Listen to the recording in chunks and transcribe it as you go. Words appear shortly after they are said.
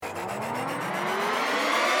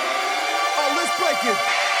fucking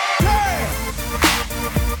damn!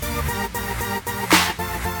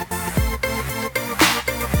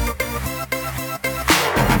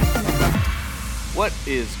 What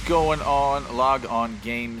is going on, Log On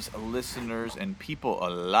Games listeners and people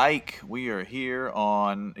alike? We are here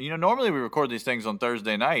on, normally we record these things on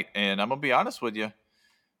Thursday night, and I'm going to be honest with you,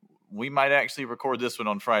 we might actually record this one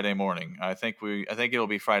on Friday morning. I think it'll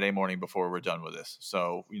be Friday morning before we're done with this.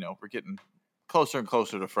 So, we're getting closer and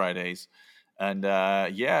closer to Fridays. And,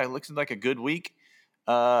 it looks like a good week.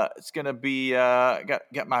 It's going to be,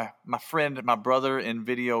 got my friend, my brother in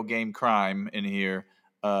video game crime in here.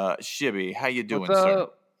 Shibby, how you doing, sir?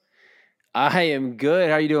 I am good.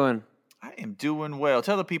 How you doing? I am doing well.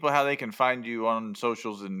 Tell the people how they can find you on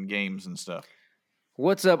socials and games and stuff.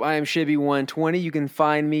 What's up? I am Shibby120. You can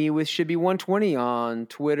find me with Shibby120 on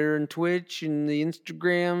Twitter and Twitch and the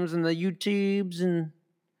Instagrams and the YouTubes, and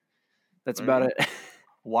that's about it.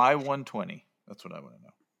 Why 120? That's what I want to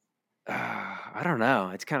know. I don't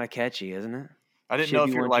know. It's kind of catchy, isn't it? I didn't know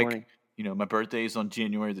if you're like, my birthday is on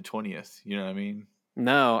January the 20th. You know what I mean?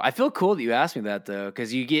 No, I feel cool that you asked me that, though,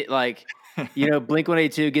 because you get like,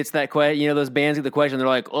 Blink-182 gets that question. Those bands get the question. They're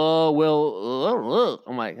like, oh, well,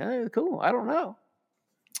 I'm like, hey, cool. I don't know.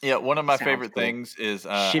 Yeah, one of my favorite things is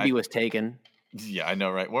Shibby was taken. Yeah, I know,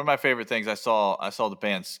 right? One of my favorite things, I saw the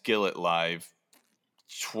band Skillet live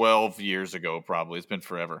 12 years ago, probably. It's been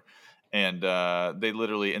forever. And they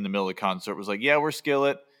literally, in the middle of the concert, was like, yeah, we're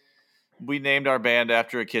Skillet. We named our band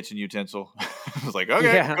after a kitchen utensil. I was like,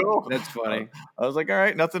 okay, yeah, cool. That's funny. I was like, all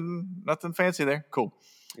right, nothing fancy there. Cool.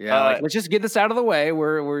 Yeah, let's just get this out of the way.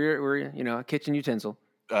 We're a kitchen utensil.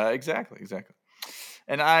 Exactly.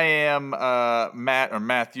 And I am Matt or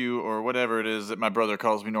Matthew or whatever it is that my brother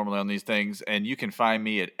calls me normally on these things. And you can find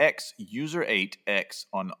me at xuser8x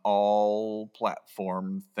on all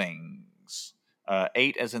platform things.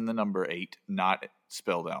 8 as in the number 8, not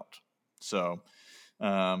spelled out. So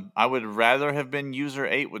I would rather have been user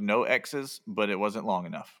 8 with no X's, but it wasn't long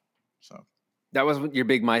enough. So that was your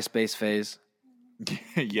big MySpace phase.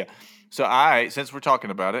 Yeah. So since we're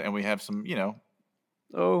talking about it and we have some,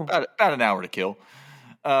 about an hour to kill.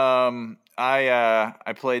 I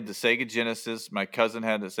played the Sega Genesis. My cousin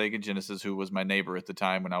had the Sega Genesis, who was my neighbor at the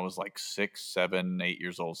time when I was like 6, 7, 8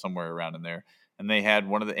 years old, somewhere around in there. And they had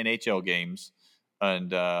one of the NHL games,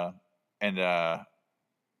 and I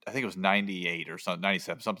think it was 98 or something,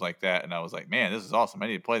 97, something like that. And I was like, man, this is awesome. I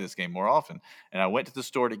need to play this game more often. And I went to the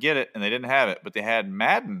store to get it, and they didn't have it, but they had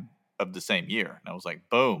Madden of the same year. And I was like,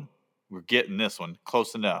 boom, we're getting this one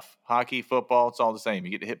close enough. Hockey, football, it's all the same.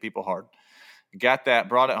 You get to hit people hard. Got that,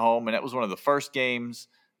 brought it home, and it was one of the first games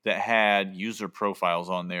that had user profiles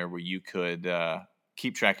on there where you could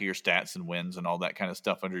keep track of your stats and wins and all that kind of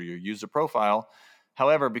stuff under your user profile.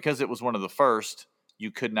 However, because it was one of the first, you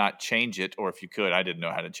could not change it, or if you could, I didn't know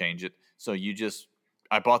how to change it. So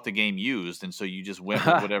I bought the game used, and so you just went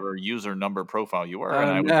with whatever user number profile you were,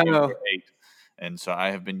 and I was user 8. And so I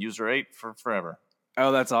have been user 8 for forever.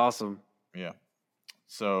 Oh, that's awesome. Yeah.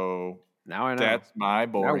 So now I know. That's my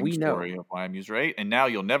boring story of why I'm user 8. And now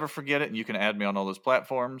you'll never forget it, and you can add me on all those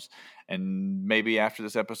platforms. And maybe after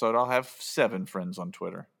this episode, I'll have 7 friends on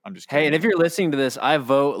Twitter. I'm just kidding. Hey, and if you're listening to this, I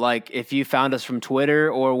vote, like, if you found us from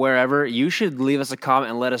Twitter or wherever, you should leave us a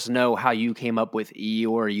comment and let us know how you came up with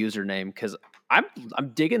your username, because I'm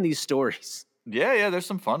digging these stories. Yeah, there's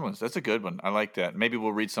some fun ones. That's a good one. I like that. Maybe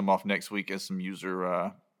we'll read some off next week as some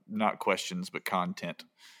user, not questions, but content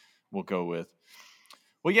we'll go with.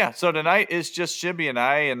 Well, yeah, so tonight is just Shibby and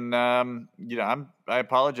I, and, I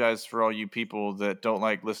apologize for all you people that don't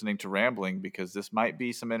like listening to rambling, because this might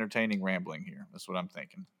be some entertaining rambling here. That's what I'm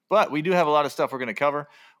thinking. But we do have a lot of stuff we're going to cover.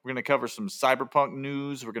 We're going to cover some Cyberpunk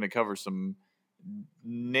news. We're going to cover some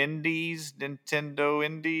Nintendo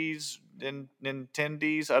indies.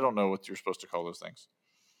 I don't know what you're supposed to call those things.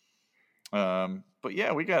 But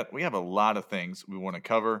yeah, we have a lot of things we want to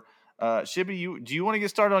cover. Shibby, do you want to get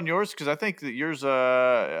started on yours? Because I think that yours,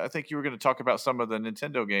 I think you were going to talk about some of the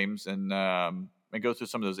Nintendo games and go through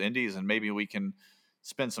some of those indies, and maybe we can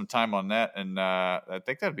spend some time on that. And I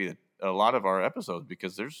think that'd be a lot of our episodes,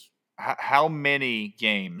 because there's how many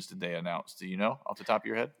games did they announce? Do you know off the top of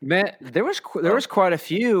your head? Man, there was quite a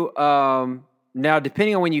few. Now,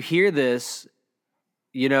 depending on when you hear this,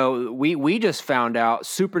 we just found out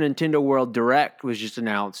Super Nintendo World Direct was just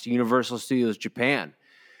announced. Universal Studios Japan.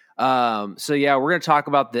 So yeah, we're going to talk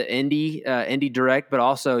about the Indie Direct, but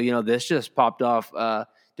also, this just popped off,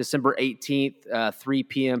 December 18th, 3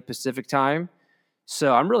 p.m. Pacific time.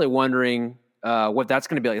 So I'm really wondering, what that's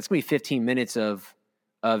going to be like. It's going to be 15 minutes of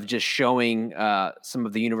just showing, some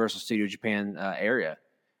of the Universal Studio Japan, area.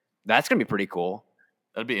 That's going to be pretty cool.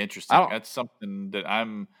 That'd be I interesting. don't. That's something that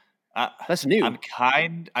That's new.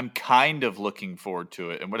 I'm kind of looking forward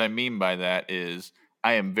to it. And what I mean by that is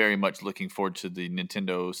I am very much looking forward to the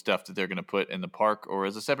Nintendo stuff that they're going to put in the park or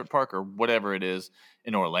as a separate park or whatever it is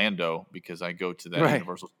in Orlando, because I go to that Right.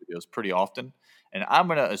 Universal Studios pretty often. And I'm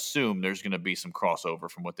going to assume there's going to be some crossover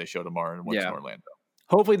from what they show tomorrow and what's in Yeah. Orlando.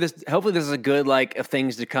 Hopefully this is a good like of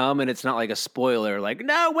things to come, and it's not like a spoiler. Like,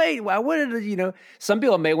 no, wait, why would it? Some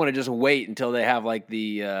people may want to just wait until they have like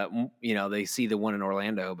the they see the one in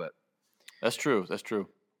Orlando. That's true. That's true.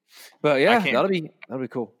 But I yeah, can't. that'll be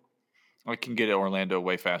cool. I can get to Orlando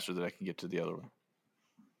way faster than I can get to the other one.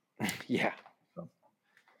 Yeah, So,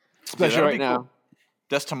 especially that'll right be now. cool.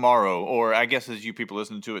 That's tomorrow, or I guess as you people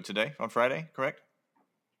listen to it today on Friday, correct?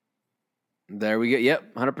 There we go.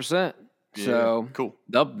 Yep, 100%. Yeah, So cool.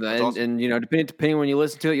 And depending when you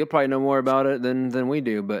listen to it, you'll probably know more about it than we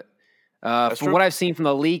do. But from what I've seen from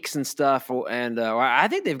the leaks and stuff, and I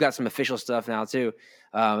think they've got some official stuff now too.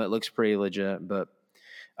 It looks pretty legit. But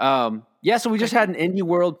so we just had an Indie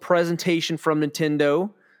World presentation from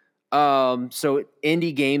Nintendo. So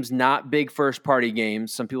indie games, not big first party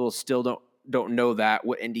games. Some people still don't know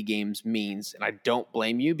what indie games means, and I don't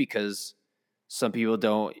blame you because some people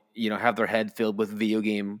don't, have their head filled with video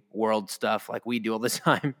game world stuff like we do all the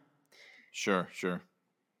time. Sure.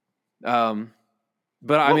 But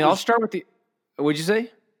I'll start with the. What'd you say?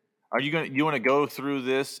 Are you want to go through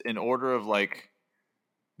this in order of like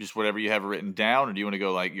just whatever you have written down, or do you want to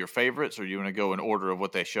go like your favorites, or do you want to go in order of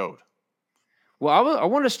what they showed? Well, I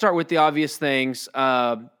want to start with the obvious things.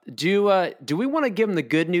 Do we want to give them the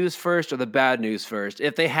good news first or the bad news first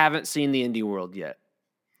if they haven't seen the indie world yet?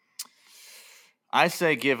 I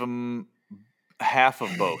say give them half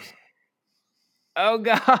of both. Oh,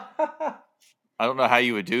 God. I don't know how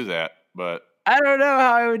you would do that, but I don't know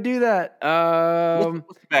how I would do that.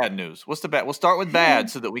 What's the bad news? What's the bad? We'll start with bad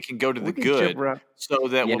so that we can go to the good, so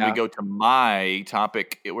that when we go to my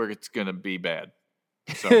topic, where it's going to be bad.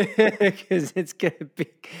 So, because it's going to be.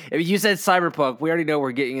 You said Cyberpunk. We already know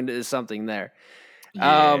we're getting into something there.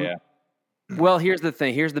 Yeah. Well, here's the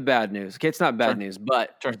thing. Here's the bad news. Okay, it's not bad news,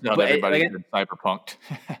 but turns out everybody's been cyberpunked.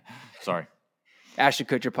 Sorry. Ashton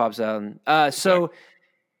Kutcher pops out. So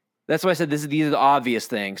that's why I said these are the obvious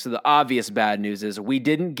things. So the obvious bad news is we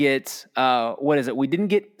didn't get what is it? We didn't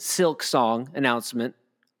get Silk Song announcement,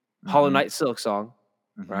 Hollow Knight Silk Song,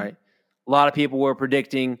 right? A lot of people were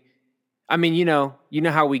predicting. I mean, you know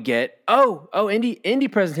how we get. Indie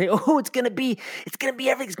presentation. Oh, it's gonna be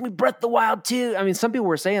everything. It's gonna be Breath of the Wild too. I mean, some people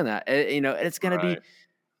were saying that. And it's gonna be.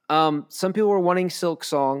 Some people were wanting Silk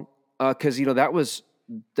Song because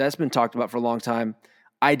that's been talked about for a long time.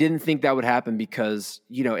 I didn't think that would happen because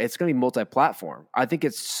it's gonna be multi-platform. I think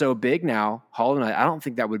it's so big now. Hollow Knight. I don't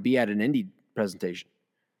think that would be at an indie presentation.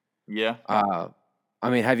 Yeah. I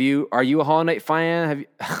mean, are you a Hollow Knight fan?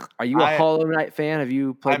 Are you a Hollow Knight fan? Have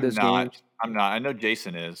you played this game? I'm not. I know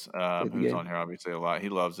Jason is, who's on here obviously a lot. He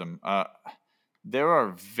loves them. There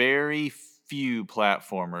are very few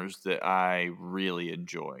platformers that I really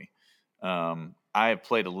enjoy. I have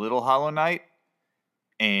played a little Hollow Knight,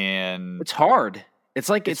 and it's hard. It's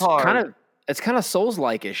hard. kind of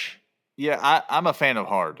Souls-like-ish. Yeah, I'm a fan of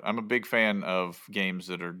hard. I'm a big fan of games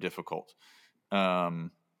that are difficult.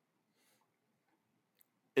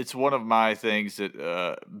 It's one of my things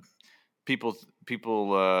that people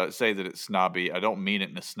say that it's snobby. I don't mean it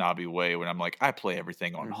in a snobby way when I'm like, I play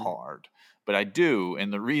everything on hard. But I do,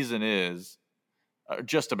 and the reason is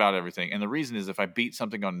just about everything. And the reason is if I beat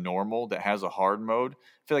something on normal that has a hard mode,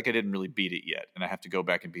 I feel like I didn't really beat it yet, and I have to go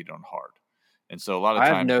back and beat it on hard. And so a lot of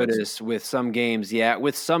times I've noticed with some games,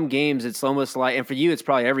 it's almost like, and for you, it's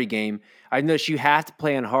probably every game. I've noticed you have to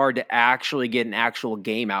play on hard to actually get an actual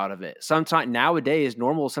game out of it. Sometimes nowadays,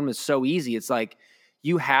 normal something is so easy. It's like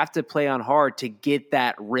you have to play on hard to get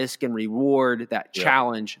that risk and reward, that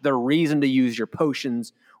challenge, the reason to use your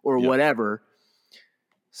potions or whatever.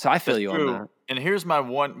 So I feel you on that. And here's my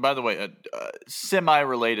one, by the way, a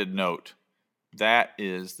semi-related note. That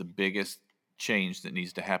is the biggest change that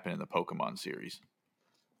needs to happen in the Pokemon series.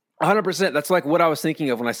 100%. That's like what I was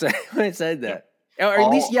thinking of when I said that. Or at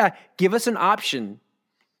least, give us an option.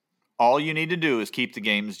 All you need to do is keep the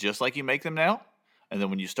games just like you make them now, and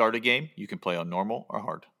then when you start a game, you can play on normal or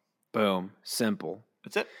hard. Boom. Simple.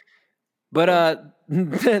 That's it. But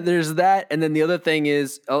there's that, and then the other thing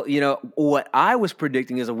is, what I was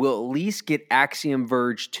predicting is we'll at least get Axiom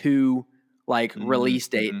Verge 2 release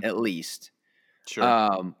date at least. Sure.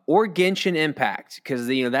 Or Genshin Impact, because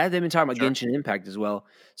that they've been talking about Genshin Impact as well.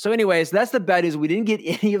 So, anyways, that's the bad news. We didn't get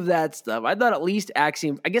any of that stuff. I thought at least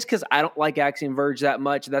Axiom. I guess because I don't like Axiom Verge that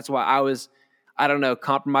much. That's why I don't know,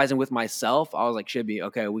 compromising with myself, I was like, Shibby,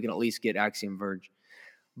 okay, we can at least get Axiom Verge.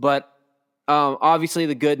 But obviously,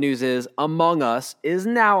 the good news is Among Us is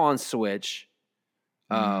now on Switch.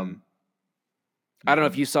 I don't know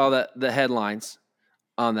if you saw the headlines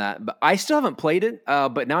on that, but I still haven't played it.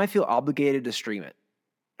 But now I feel obligated to stream it,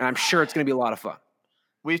 and I'm sure it's going to be a lot of fun.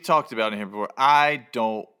 We've talked about it here before. I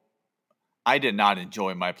did not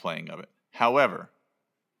enjoy my playing of it. However,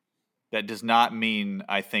 that does not mean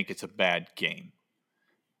I think it's a bad game.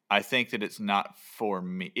 I think that it's not for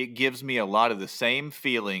me. It gives me a lot of the same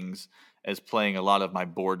feelings as playing a lot of my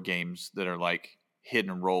board games that are like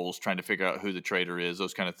hidden roles, trying to figure out who the traitor is,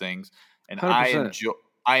 those kind of things. And 100%.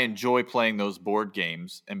 I enjoy playing those board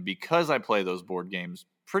games. And because I play those board games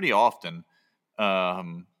pretty often,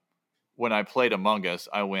 when I played Among Us,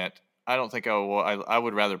 I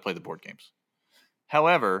would rather play the board games.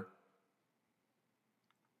 However,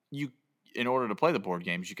 in order to play the board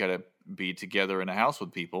games, you got to be together in a house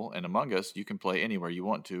with people. And Among Us, you can play anywhere you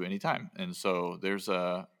want to, anytime. And so there's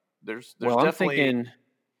definitely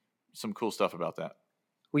some cool stuff about that.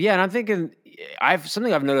 Well, yeah, and I'm thinking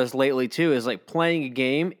something I've noticed lately too is like playing a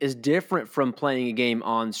game is different from playing a game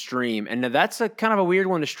on stream, and that's a kind of a weird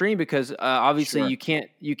one to stream because obviously you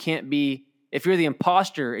can't be, if you're the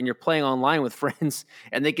imposter and you're playing online with friends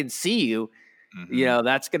and they can see you,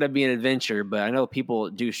 that's going to be an adventure. But I know people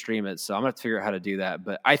do stream it, so I'm gonna have to figure out how to do that.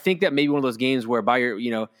 But I think that maybe one of those games where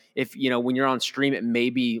if when you're on stream, it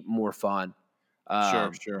may be more fun.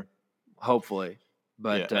 Sure. Hopefully.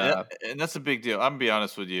 But and that's a big deal. I'm gonna be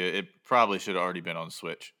honest with you; it probably should have already been on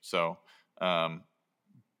Switch. So,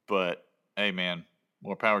 but hey, man,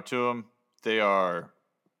 more power to them.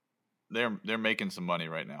 They're making some money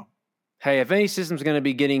right now. Hey, if any system's going to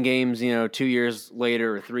be getting games, 2 years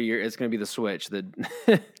later or 3 years, it's going to be the Switch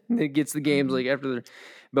that gets the games like after the.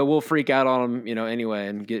 But we'll freak out on them, anyway,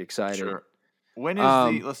 and get excited. Sure. When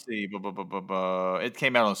is let's see, it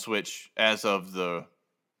came out on Switch as of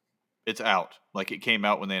it's out. Like it came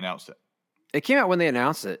out when they announced it. It came out when they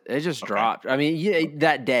announced it. It just dropped. I mean,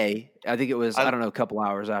 that day. I think it was, I don't know, a couple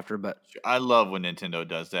hours after. But I love when Nintendo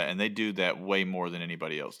does that, and they do that way more than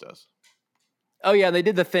anybody else does. Oh, yeah, they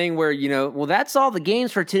did the thing where, well, that's all the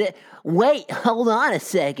games for today. Wait, hold on a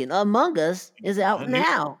second. Among Us is out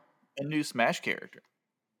now. A new Smash character.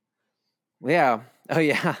 Yeah. Oh,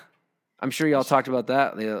 yeah. I'm sure y'all talked about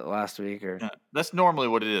that last week. That's normally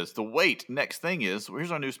what it is. The next thing is,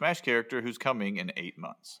 here's our new Smash character who's coming in 8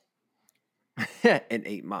 months. In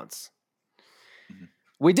 8 months. Mm-hmm.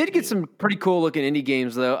 We did get some pretty cool looking indie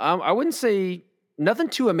games, though. I wouldn't say nothing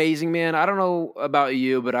too amazing, man. I don't know about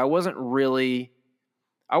you, but I wasn't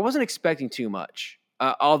expecting too much.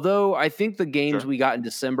 Although I think the games we got in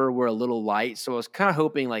December were a little light. So I was kind of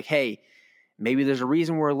hoping like, hey, maybe there's a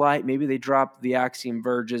reason we're light. Maybe they dropped the Axiom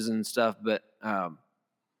Verges and stuff. But I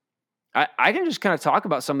can just kind of talk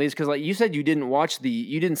about some of these because like you said, you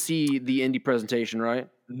didn't see the indie presentation, right?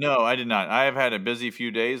 No, I did not. I have had a busy few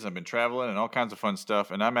days. I've been traveling and all kinds of fun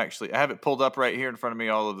stuff. And I have it pulled up right here in front of me,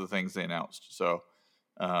 all of the things they announced. So,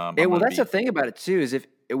 that's the thing about it too, is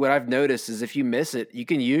what I've noticed is if you miss it, you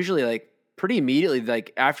can usually like pretty immediately,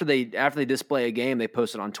 like after they display a game, they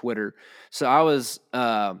post it on Twitter. So I was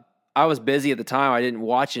busy at the time. I didn't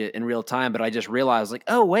watch it in real time, but I just realized like,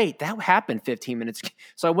 oh wait, that happened 15 minutes.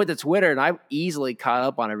 So I went to Twitter and I easily caught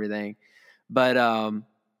up on everything. But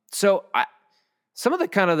some of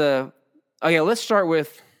the let's start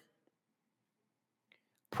with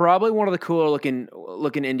probably one of the cooler looking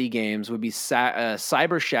indie games would be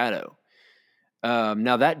Cyber Shadow.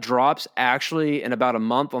 Now that drops actually in about a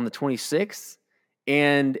month on the 26th,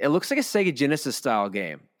 and it looks like a Sega Genesis style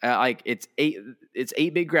game. Like it's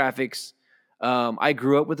 8-bit graphics. I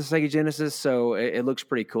grew up with the Sega Genesis, so it looks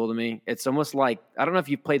pretty cool to me. It's almost like, I don't know if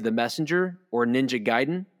you've played The Messenger or Ninja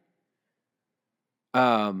Gaiden.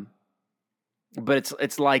 But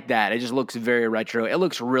it's like that. It just looks very retro. It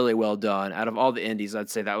looks really well done. Out of all the indies, I'd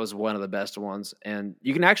say that was one of the best ones. And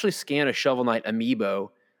you can actually scan a Shovel Knight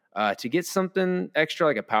amiibo to get something extra,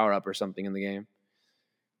 like a power-up or something in the game.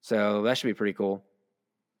 So that should be pretty cool.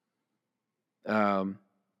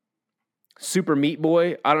 Super Meat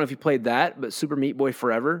Boy. I don't know if you played that, but Super Meat Boy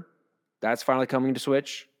Forever. That's finally coming to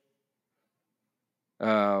Switch.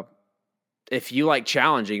 If you like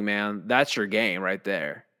challenging, man, that's your game right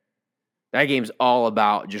there. That game's all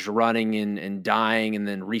about just running and dying and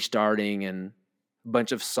then restarting and a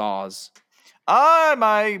bunch of saws.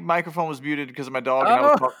 My microphone was muted because of my dog,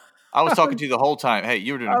 and I was talking to you the whole time. Hey,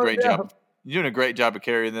 you were doing a great job. You're doing a great job of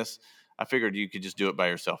carrying this. I figured you could just do it by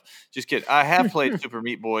yourself. Just kidding. I have played Super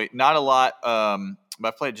Meat Boy, not a lot, but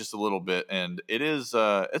I played just a little bit, and it is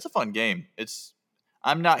it's a fun game.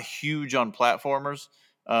 I'm not huge on platformers.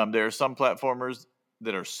 There are some platformers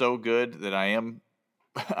that are so good that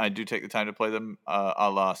I do take the time to play them, a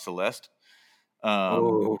la Celeste.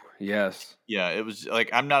 Oh, yes. Yeah, it was like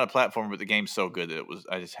I'm not a platformer, but the game's so good that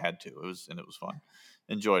I just had to. It was fun.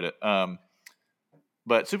 Enjoyed it.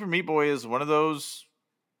 But Super Meat Boy is one of those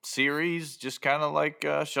series, just kind of like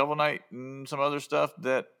Shovel Knight and some other stuff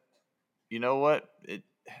that, you know what,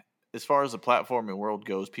 as far as the platforming world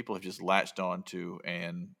goes, people have just latched on to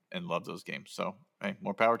and love those games. So hey,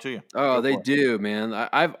 more power to you. Oh, they do, man.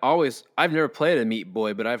 I've never played a Meat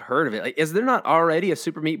Boy, but I've heard of it. Like, is there not already a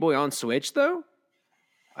Super Meat Boy on Switch though?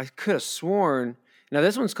 I could have sworn. Now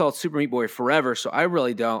this one's called Super Meat Boy Forever, so I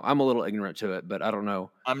really don't. I'm a little ignorant to it, but I don't know.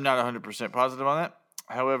 I'm not 100% positive on that.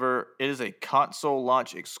 However, it is a console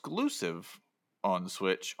launch exclusive on the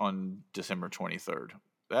Switch on December 23rd.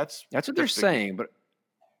 That's what they're saying, but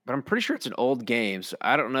I'm pretty sure it's an old game. So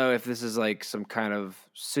I don't know if this is like some kind of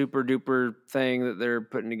super duper thing that they're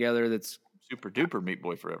putting together that's Super duper Meat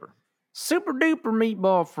Boy Forever. Super duper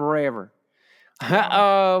Meatball Forever.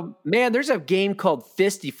 Man, there's a game called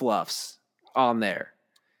Fisty Fluffs on there.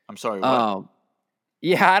 I'm sorry, what?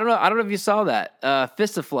 Yeah, I don't know if you saw that.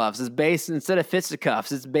 Fisticuffs is based, instead of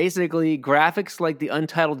fisticuffs, it's basically graphics like the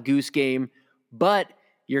Untitled Goose Game, but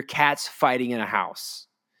your cat's fighting in a house.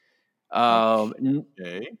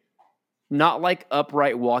 Okay. Not like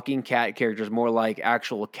upright walking cat characters, more like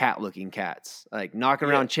actual cat-looking cats, like knocking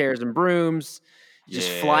around chairs and brooms, just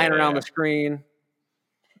flying around the screen.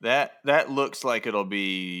 That looks like it'll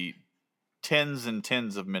be tens and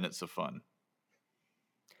tens of minutes of fun.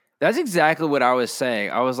 That's exactly what I was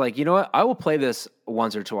saying. I was like, you know what? I will play this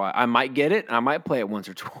once or twice. I might get it. And I might play it once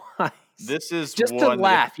or twice. This is just to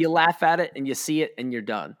laugh. You laugh at it and you see it and you're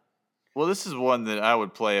done. Well, this is one that I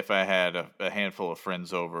would play if I had a handful of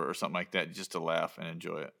friends over or something like that, just to laugh and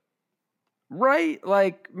enjoy it. Right?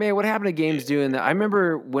 Like, man, what happened to games doing that? I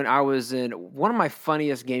remember when I was in one of my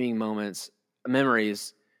funniest gaming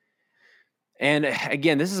memories. And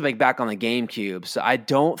again, this is like back on the GameCube. So I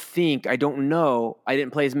don't know. I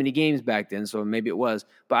didn't play as many games back then, so maybe it was.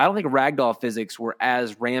 But I don't think ragdoll physics were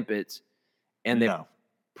as rampant. And they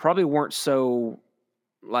probably weren't so,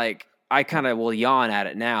 like, I kind of will yawn at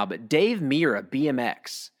it now. But Dave Mirra,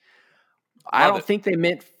 BMX. I don't think they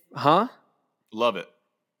meant, Love it.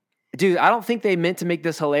 Dude, I don't think they meant to make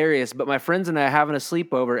this hilarious, but my friends and I are having a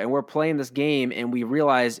sleepover, and we're playing this game, and we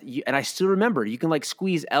realize, and I still remember, you can like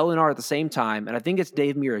squeeze L and R at the same time, and I think it's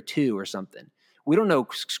Dave Mirra 2 or something. We don't know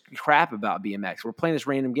crap about BMX. We're playing this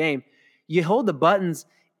random game. You hold the buttons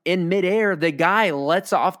in midair, the guy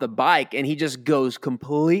lets off the bike, and he just goes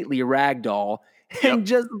completely ragdoll and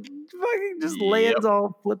just lands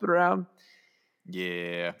all flipping around.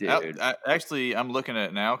 Yeah. I'm looking at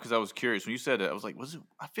it now because I was curious. When you said it, I was like, was it?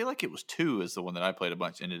 I feel like it was 2 is the one that I played a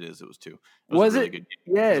bunch, and it was 2. It was a really good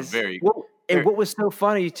game. Yes. And what was so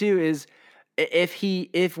funny too is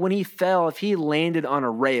if when he fell, if he landed on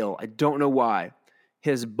a rail, I don't know why,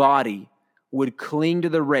 his body would cling to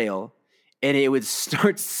the rail and it would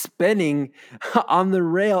start spinning on the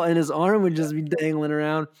rail and his arm would just be dangling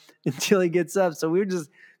around until he gets up. So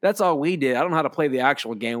that's all we did. I don't know how to play the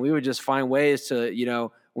actual game. We would just find ways to,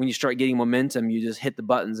 when you start getting momentum, you just hit the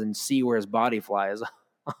buttons and see where his body flies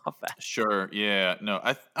off at. Sure. Yeah. No,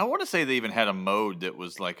 I want to say they even had a mode that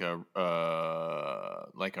was like a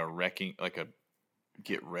wrecking, like a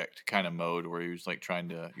get wrecked kind of mode where you're trying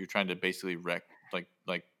to basically wreck, like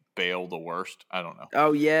bail the worst. I don't know.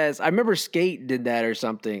 Oh yes. I remember Skate did that or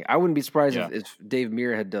something. I wouldn't be surprised if Dave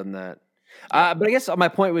Mirra had done that. Yeah. But I guess my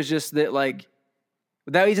point was just that, like,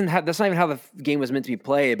 that's not even how the game was meant to be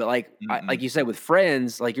played. But like you said, with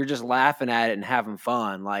friends, like you're just laughing at it and having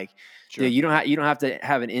fun. Like, sure. You don't have to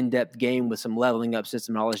have an in-depth game with some leveling up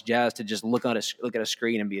system and all this jazz to just look at a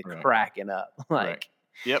screen and be cracking up. Like, right.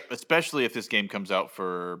 Yep. Especially if this game comes out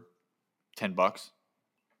for $10.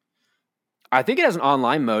 I think it has an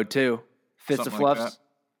online mode too. Fits of Fluffs.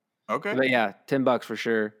 Like okay. But yeah, $10 for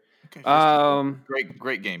sure. Okay.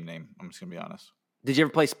 Great game name. I'm just gonna be honest. Did you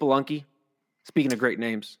ever play Spelunky? Speaking of great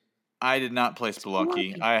names, I did not play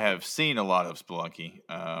Spelunky. I have seen a lot of Spelunky.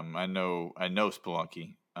 I know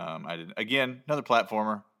Spelunky. I did another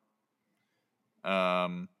platformer.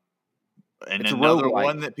 And it's another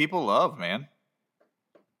one that people love, man.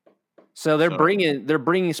 So they're bringing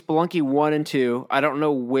Spelunky 1 and 2. I don't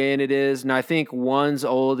know when it is, and I think 1's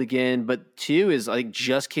old again, but 2 is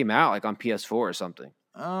just came out on PS4 or something.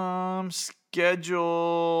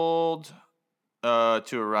 Scheduled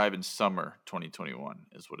to arrive in summer 2021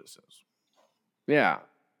 is what it says. Yeah.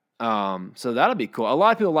 So that'll be cool. A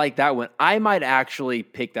lot of people like that one. I might actually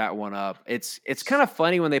pick that one up. It's kind of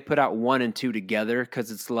funny when they put out 1 and 2 together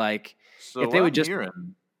because it's like So if they what would I'm just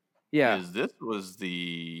hearing yeah. is the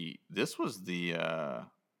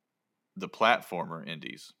platformer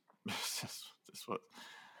indies. this what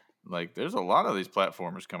like there's a lot of these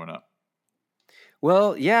platformers coming up.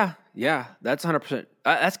 Well, yeah, that's 100%.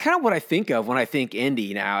 That's kind of what I think of when I think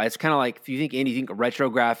indie now. It's kind of like if you think indie, you think of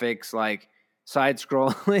retro graphics, like side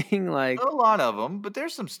scrolling, A like lot of them, but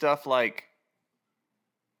there's some stuff like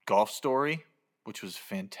Golf Story, which was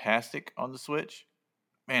fantastic on the Switch.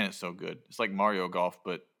 Man, it's so good. It's like Mario Golf,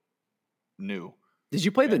 but new. did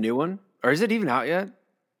you play the And new one? Or is it even out yet?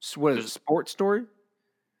 What is it, there's Sports Story?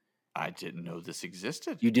 I didn't know this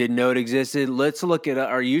existed. You didn't know it existed. Let's look it up,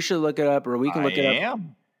 or you should look it up, or we can I look it up.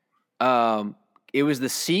 am. It was the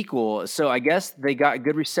sequel, so I guess they got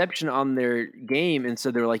good reception on their game, and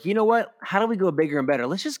so they're like, you know what? How do we go bigger and better?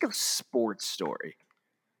 Let's just go Sports Story.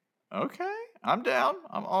 Okay. I'm down.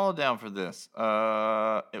 I'm all down for this.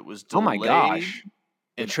 It was Oh my delayed gosh,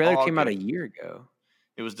 the in trailer came out a August. year ago.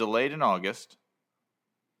 It was delayed in August.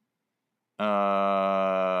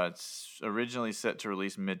 It's originally set to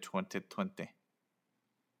release mid 2020.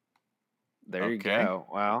 There you Okay. go.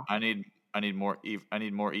 Wow. I need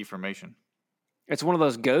more information. It's one of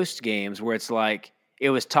those ghost games where it's like it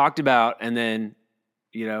was talked about and then,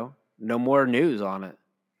 no more news on it.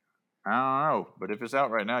 I don't know, but if it's out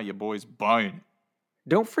right now, your boy's buying it.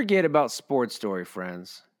 Don't forget about Sports Story,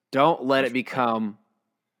 friends. Don't let it become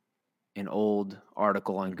an old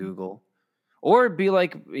article on Google. Or be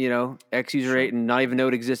like, X user 8 and not even know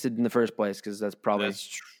it existed in the first place, because that's probably That's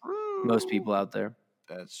true. most people out there.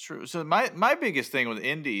 That's true. So my biggest thing with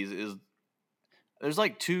indies is there's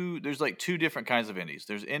like two different kinds of indies.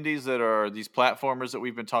 There's indies that are these platformers that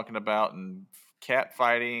we've been talking about and cat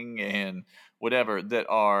fighting and whatever that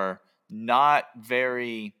are not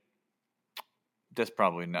very. That's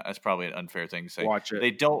probably an unfair thing to say. Watch it.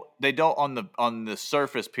 They don't on the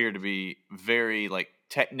surface appear to be very like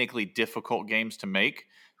technically difficult games to make.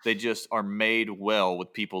 They just are made well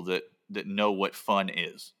with people that know what fun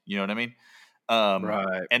is. You know what I mean?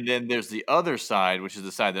 Right. And then there's the other side, which is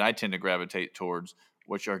the side that I tend to gravitate towards,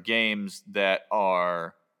 which are games that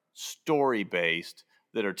are story based,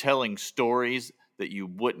 that are telling stories that you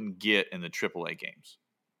wouldn't get in the AAA games.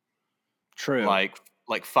 True. Like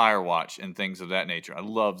Firewatch and things of that nature. I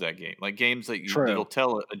love that game. Like games that'll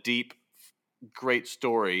tell a deep, great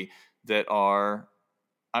story that are,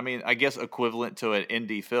 I mean, I guess equivalent to an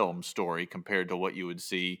indie film story compared to what you would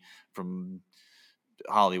see from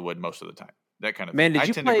Hollywood most of the time. That kind of Man, thing. did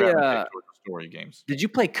you tend play? to gravitate towards story games. Did you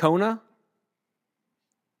play Kona?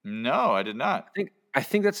 No, I did not. I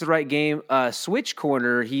think that's the right game. Switch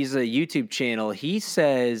Corner, he's a YouTube channel. He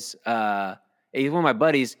says, he's one of my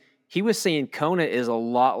buddies. He was saying Kona is a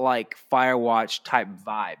lot like Firewatch type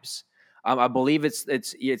vibes. I believe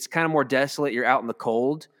it's kind of more desolate. You're out in the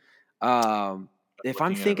cold. If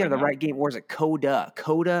I'm thinking of the right game, or is it Coda?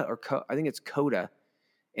 I think it's Coda.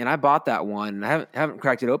 And I bought that one, and I haven't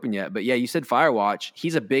cracked it open yet. But yeah, you said Firewatch.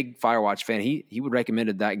 He's a big Firewatch fan. He would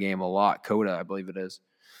recommended that game a lot. Coda, I believe it is.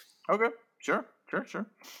 Okay, sure.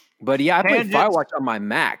 But yeah, I played Firewatch on my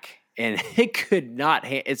Mac, and it could not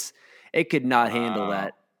handle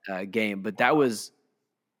that game. But that was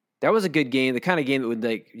a good game. The kind of game that would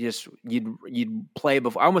like just you'd play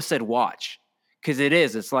before. I almost said watch because it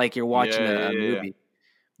is. It's like you're watching a movie. Yeah.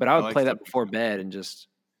 But I would play that before bed and just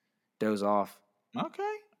doze off.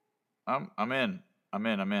 Okay, I'm in.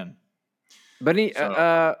 But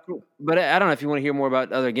but I don't know if you want to hear more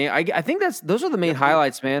about other games. I think those are the main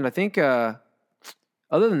highlights, man. I think other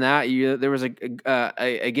than that, there was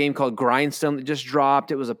a game called Grindstone that just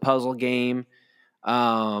dropped. It was a puzzle game. There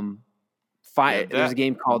was a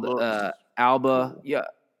game called Alba. Cool. Yeah,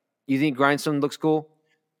 you think Grindstone looks cool?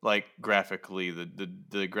 Like graphically,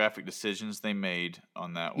 the graphic decisions they made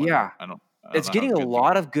on that one. Yeah, it's getting a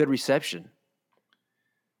lot of good reception.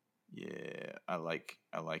 Yeah, I like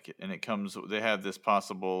it, and it comes. They have this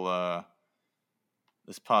possible.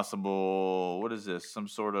 What is this? Some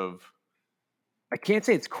sort of. I can't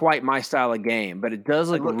say it's quite my style of game, but it does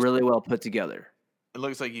look really well put together. It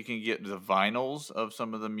looks like you can get the vinyls of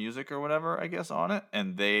some of the music or whatever, I guess, on it,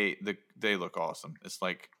 and they look awesome. It's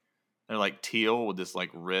like they're like teal with this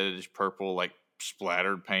like reddish purple like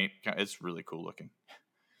splattered paint. It's really cool looking.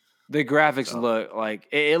 The graphics look like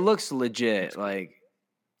it looks legit. Like.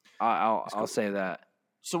 I'll say that.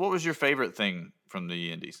 So what was your favorite thing from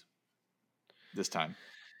the indies this time?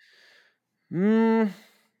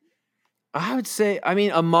 I would say, I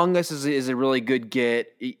mean, Among Us is a really good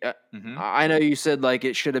get. Mm-hmm. I know you said like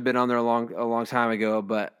it should have been on there a long time ago,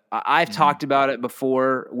 but I've Mm-hmm. talked about it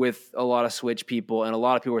before with a lot of Switch people, and a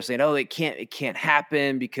lot of people were saying, "Oh, it can't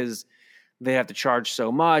happen because they have to charge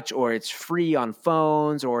so much, or it's free on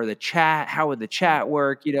phones, or the chat. How would the chat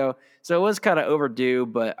work?" So it was kind of overdue,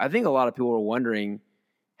 but I think a lot of people were wondering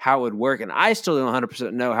how it would work, and I still don't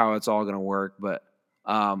 100% know how it's all going to work, but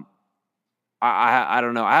um, I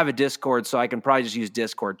don't know. I have a Discord, so I can probably just use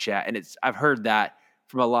Discord chat, and I've heard that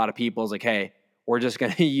from a lot of people. It's like, hey, we're just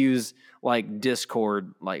going to use like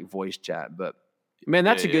Discord like voice chat. But man,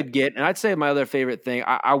 Yeah, that's a yeah, good get. And I'd say my other favorite thing,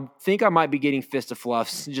 I think I might be getting Fist of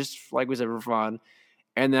Fluffs, just like we said for fun.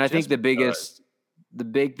 And then I think just because. the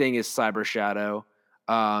big thing is Cyber Shadow.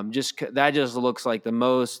 That just looks like the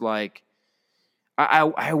most like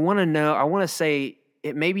I want to know. I want to say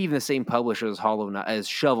it may be even the same publisher as Hollow Knight, as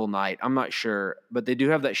Shovel Knight. I'm not sure, but they do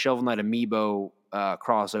have that Shovel Knight amiibo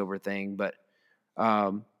crossover thing. But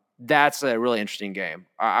that's a really interesting game.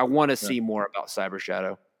 I want to Yeah. see more about Cyber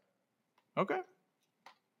Shadow. Okay.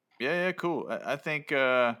 Yeah, cool. I think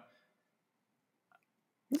It's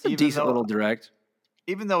a even decent though little direct.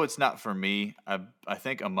 even though it's not for me, I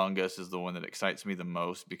think Among Us is the one that excites me the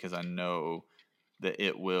most because I know that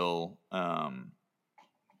it'll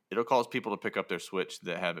cause people to pick up their Switch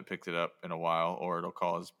that haven't picked it up in a while, or it'll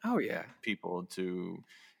cause Oh yeah, people to.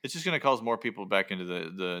 It's just going to cause more people back into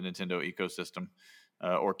the Nintendo ecosystem,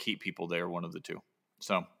 or keep people there. One of the two.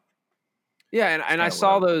 So yeah, it's and I kind of what I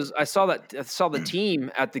saw would. those. I saw the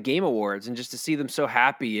team at the Game Awards, and just to see them so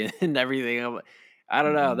happy and everything. I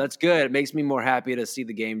don't know. Mm-hmm. That's good. It makes me more happy to see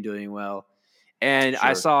the game doing well. And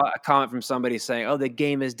I Sure. saw a comment from somebody saying, "Oh, the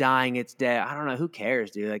game is dying. It's dead." I don't know. Who cares,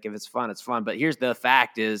 dude? Like, if it's fun, it's fun. But here's the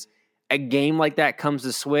fact: is a game like that comes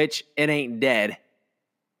to Switch, it ain't dead.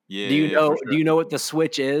 Yeah, for Do sure. you know what the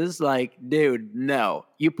Switch is? Like, dude, no.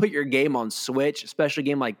 You put your game on Switch, especially a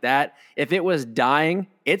game like that. If it was dying,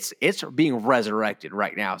 it's being resurrected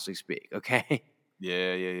right now, as we speak. Okay.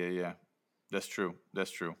 Yeah. That's true.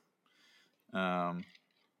 That's true. Um.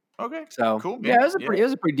 Okay. So Cool, yeah, man. Yeah. it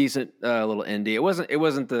was a pretty decent little indie. It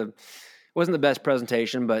wasn't the best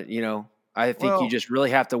presentation, but I think you Well, just really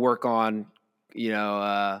have to work on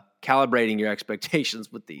calibrating your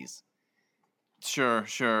expectations with these. sure,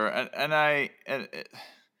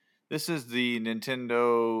 this is the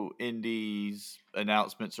Nintendo Indies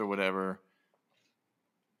announcements or whatever.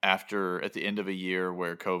 At the end of a year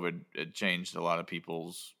where COVID had changed a lot of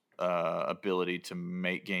people's ability to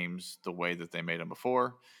make games the way that they made them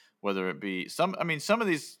before. Whether it be some of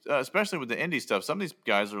these, especially with the indie stuff, some of these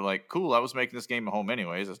guys are like, "Cool, I was making this game at home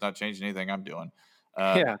anyways. It's not changing anything I'm doing."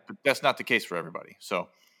 Yeah. But that's not the case for everybody. So,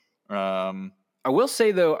 um, I will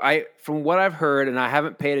say though, from what I've heard, and I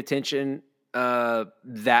haven't paid attention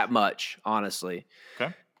that much, honestly,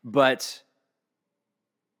 okay, but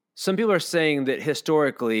some people are saying that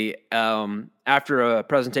historically, after a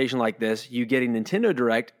presentation like this, you get a Nintendo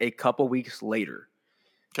Direct a couple weeks later.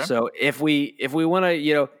 okay, So if we want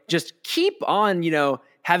to, just keep on,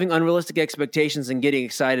 having unrealistic expectations and getting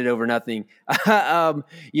excited over nothing,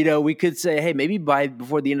 we could say, hey, maybe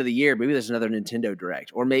before the end of the year, maybe there's another Nintendo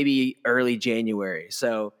Direct, or maybe early January.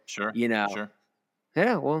 So sure, sure,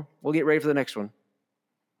 yeah, we'll get ready for the next one.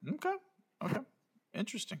 okay,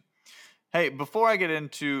 interesting. Hey, before I get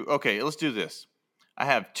into let's do this. I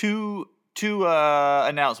have two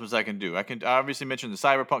announcements I can do. I obviously mention the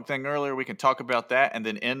Cyberpunk thing earlier. We can talk about that and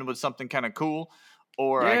then end with something kind of cool,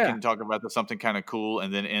 or I Yeah, can talk about something kind of cool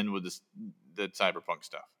and then end with the Cyberpunk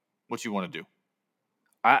stuff. What you want to do?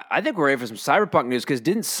 I think we're ready for some Cyberpunk news because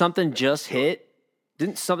didn't something just Do it. hit?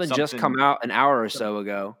 Didn't something just Something. come out an hour or so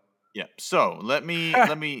ago? Yeah. So let me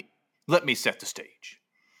set the stage.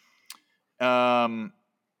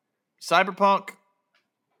 Cyberpunk.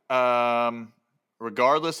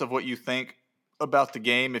 Regardless of what you think about the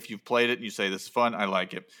game, if you've played it and you say this is fun, I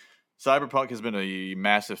like it. Cyberpunk has been a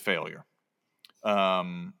massive failure.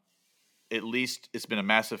 At least it's been a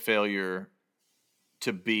massive failure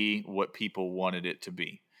to be what people wanted it to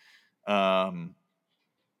be.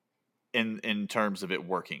 In terms of it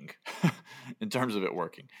working.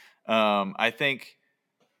 I think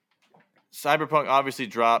Cyberpunk obviously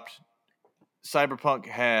dropped. Cyberpunk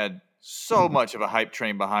had so much of a hype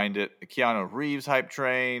train behind it. The Keanu Reeves hype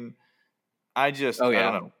train. I Oh don't yeah,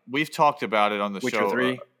 know. We've talked about it on the Witcher show.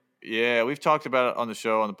 3. Yeah, we've talked about it on the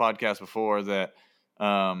show, on the podcast before that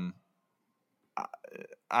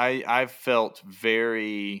I've felt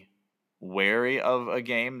very wary of a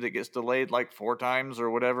game that gets delayed like 4 times or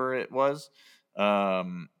whatever it was.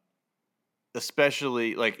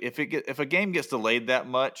 Especially like if a game gets delayed that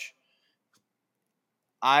much,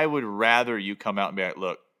 I would rather you come out and be like,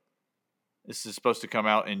 look, this is supposed to come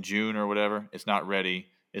out in June or whatever. It's not ready.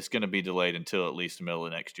 It's going to be delayed until at least the middle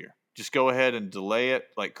of next year. Just go ahead and delay it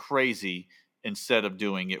like crazy instead of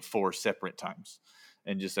doing it 4 separate times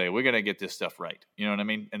and just say, we're going to get this stuff right. You know what I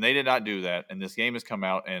mean? And they did not do that. And this game has come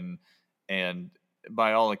out and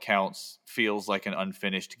by all accounts feels like an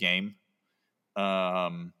unfinished game.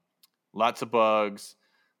 Lots of bugs,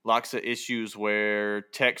 lots of issues where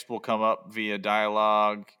text will come up via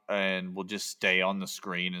dialogue and will just stay on the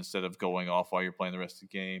screen instead of going off while you're playing the rest of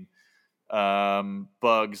the game.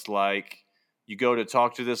 Bugs like you go to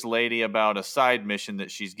talk to this lady about a side mission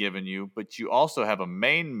that she's given you, but you also have a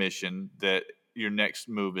main mission that your next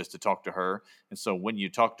move is to talk to her. And so when you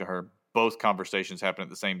talk to her, both conversations happen at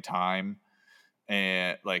the same time.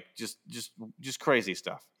 And like just crazy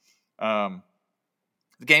stuff. The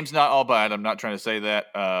game's not all bad. I'm not trying to say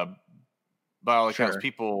that. By all accounts,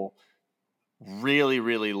 people really,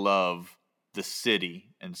 really love the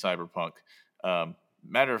city in Cyberpunk.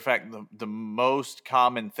 Matter of fact, the most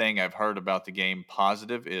common thing I've heard about the game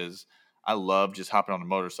positive is I love just hopping on a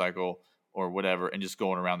motorcycle or whatever and just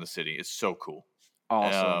going around the city. It's so cool.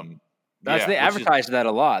 Awesome. They advertise that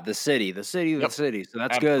a lot. The city. Yep, So that's absolutely.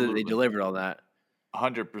 good that they delivered on that.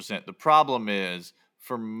 100%. The problem is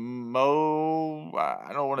for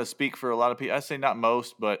I don't want to speak for a lot of people. I say not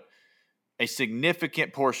most, but a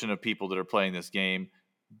significant portion of people that are playing this game,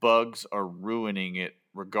 bugs are ruining it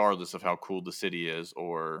regardless of how cool the city is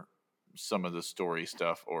or some of the story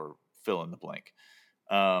stuff or fill in the blank.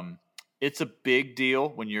 It's a big deal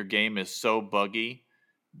when your game is so buggy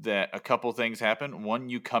that a couple things happen. One,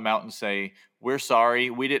 you come out and say, we're sorry,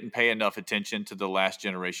 we didn't pay enough attention to the last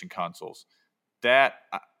generation consoles. That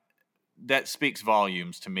speaks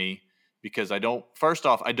volumes to me because I don't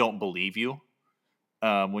believe you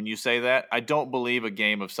when you say that. I don't believe a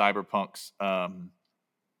game of Cyberpunk's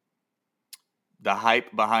the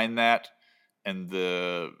hype behind that and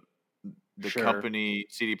the company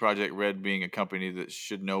CD Projekt Red being a company that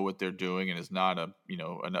should know what they're doing and is not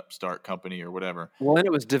an upstart company or whatever. Well, and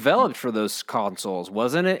it was developed for those consoles,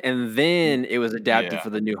 wasn't it? And then it was adapted for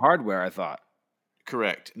the new hardware, I thought.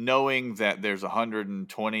 Correct. Knowing that there's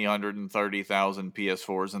 120, 130,000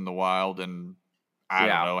 PS4s in the wild and I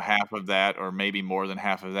don't know, half of that or maybe more than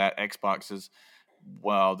half of that Xboxes,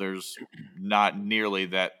 well, there's not nearly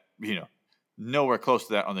that, nowhere close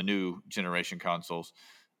to that on the new generation consoles.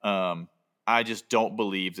 I just don't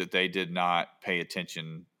believe that they did not pay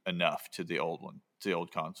attention enough to the old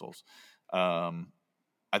consoles. I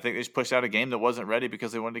think they just pushed out a game that wasn't ready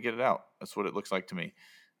because they wanted to get it out. That's what it looks like to me.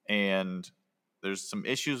 And there's some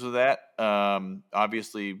issues with that.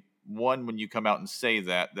 Obviously, one, when you come out and say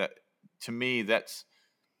that to me,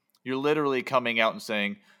 you're literally coming out and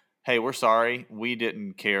saying, hey, we're sorry. We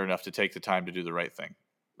didn't care enough to take the time to do the right thing.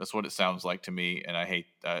 That's what it sounds like to me. And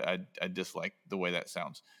I dislike the way that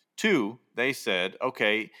sounds. 2, they said,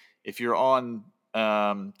 okay, if you're on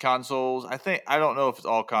consoles, I don't know if it's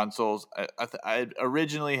all consoles. I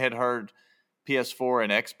originally had heard PS4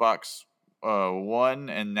 and Xbox One,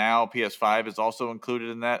 and now PS5 is also included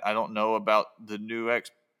in that. I don't know about the new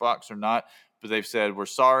Xbox or not, but they've said, we're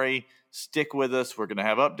sorry, stick with us. We're going to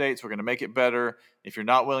have updates. We're going to make it better. If you're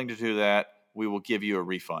not willing to do that, we will give you a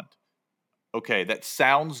refund. Okay, that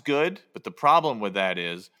sounds good, but the problem with that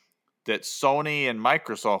is that Sony and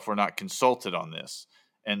Microsoft were not consulted on this.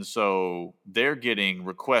 And so they're getting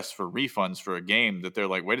requests for refunds for a game that they're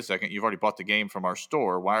like, wait a second, you've already bought the game from our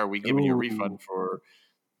store. Why are we giving you a refund for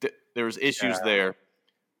there was issues there.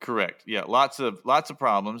 Correct. Yeah, lots of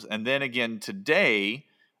problems. And then again today,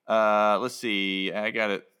 let's see, I got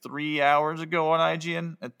it 3 hours ago on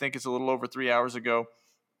IGN. I think it's a little over 3 hours ago.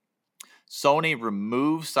 Sony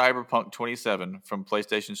removed Cyberpunk 27 from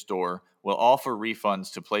PlayStation Store, will offer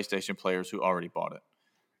refunds to PlayStation players who already bought it.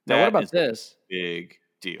 Now, what about this? Big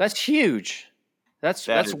deal. That's huge. That's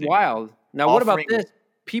wild. Now, what about this?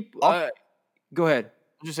 People, go ahead.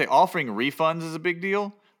 I'll just say offering refunds is a big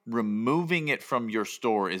deal. Removing it from your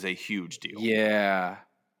store is a huge deal. Yeah.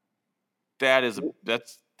 That's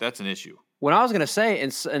an issue. What I was going to say,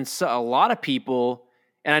 and so a lot of people,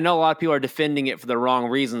 and I know a lot of people are defending it for the wrong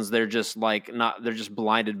reasons. They're just they're just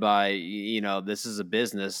blinded by, this is a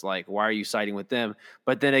business. Like, why are you siding with them?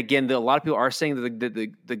 But then again, a lot of people are saying that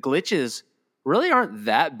the glitches really aren't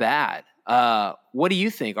that bad. What do you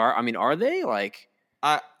think? Are they like?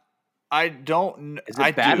 I don't. Is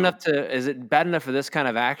it bad enough Is it bad enough for this kind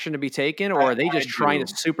of action to be taken, or are they just trying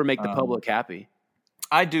to super make the public happy?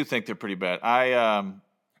 I do think they're pretty bad.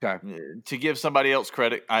 To give somebody else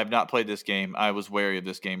credit, I have not played this game. I was wary of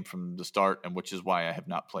this game from the start, and which is why I have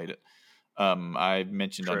not played it. I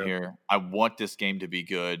mentioned on True. here, I want this game to be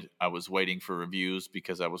good. I was waiting for reviews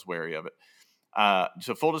because I was wary of it.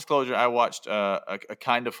 So full disclosure, I watched a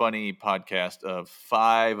kind of funny podcast of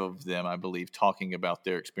 5 of them, I believe, talking about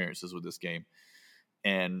their experiences with this game.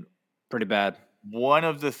 And pretty bad. One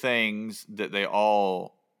of the things that they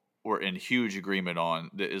all were in huge agreement on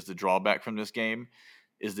that is the drawback from this game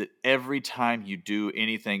is that every time you do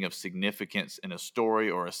anything of significance in a story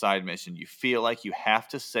or a side mission, you feel like you have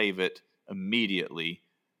to save it immediately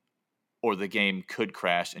or the game could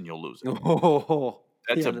crash and you'll lose it. Oh,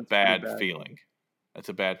 That's a bad feeling. That's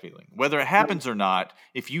a bad feeling. Whether it happens or not,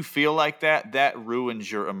 if you feel like that, that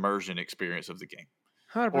ruins your immersion experience of the game.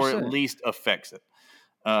 100%. Or at least affects it.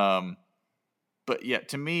 But yeah,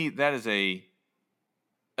 to me, that is a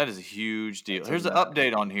huge deal. Here's an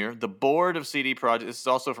update on here. The board of CD Projekt, this is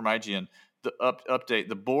also from IGN, the update.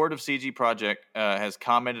 The board of CG Projekt has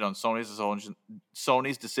commented on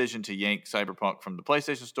Sony's decision to yank Cyberpunk from the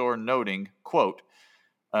PlayStation Store, noting, quote,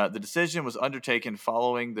 the decision was undertaken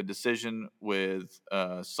following the decision with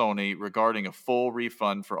Sony regarding a full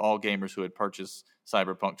refund for all gamers who had purchased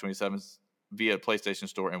Cyberpunk 27 via PlayStation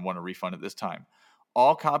Store and want a refund at this time.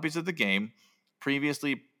 All copies of the game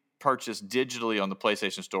previously purchased digitally on the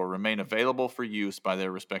PlayStation Store remain available for use by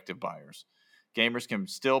their respective buyers. Gamers can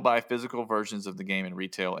still buy physical versions of the game in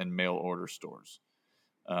retail and mail order stores.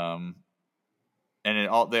 And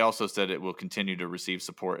they also said it will continue to receive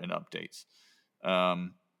support and updates.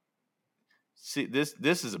 See, this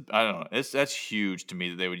is I don't know. That's huge to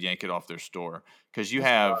me that they would yank it off their store because you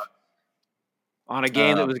have on a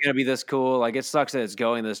game that was going to be this cool. Like, it sucks that it's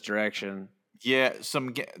going this direction. Yeah,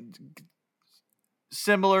 some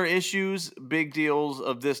similar issues, big deals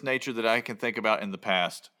of this nature that I can think about in the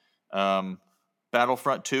past.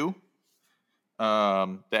 Battlefront 2,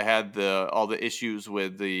 that had all the issues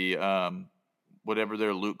with the whatever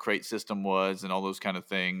their loot crate system was and all those kind of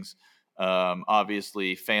things.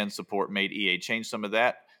 Obviously, fan support made EA change some of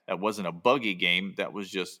that. That wasn't a buggy game. That was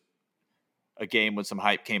just a game when some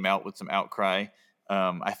hype came out with some outcry.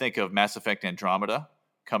 I think of Mass Effect Andromeda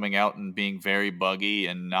coming out and being very buggy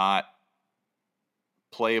and not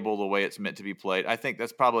playable the way it's meant to be played. I think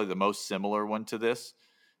that's probably the most similar one to this.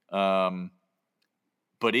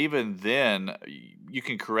 But even then, you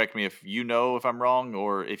can correct me if you know if I'm wrong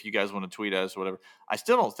or if you guys want to tweet us or whatever. I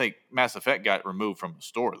still don't think Mass Effect got removed from the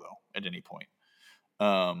store, though, at any point.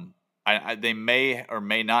 They may or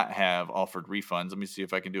may not have offered refunds. Let me see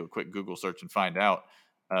if I can do a quick Google search and find out.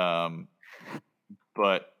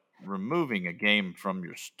 But removing a game from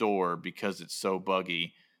your store because it's so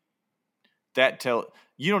buggy,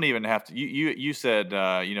 you don't even have to. You said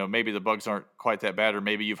maybe the bugs aren't quite that bad, or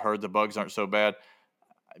maybe you've heard the bugs aren't so bad.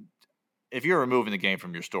 If you're removing the game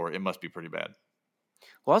from your store, it must be pretty bad.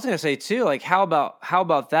 Well, I was going to say too, like how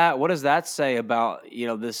about that? What does that say about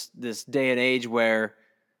this day and age where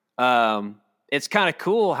it's kind of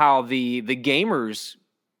cool how the gamers,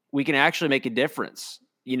 we can actually make a difference.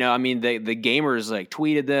 I mean, the gamers like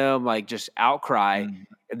tweeted them, like just outcry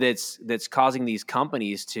that's causing these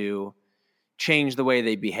companies to change the way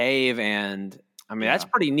they behave. And I mean, that's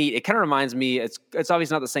pretty neat. It kind of reminds me, it's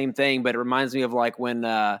obviously not the same thing, but it reminds me of like when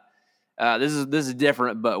this is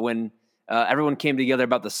different, but when everyone came together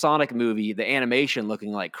about the Sonic movie, the animation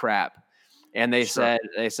looking like crap. And they said,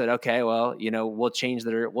 okay, well, we'll change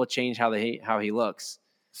how he looks.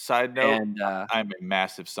 Side note, I'm a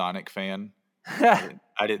massive Sonic fan.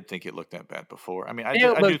 I didn't think it looked that bad before. I mean, I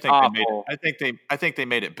do think awful. I think they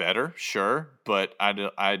made it better, sure, but I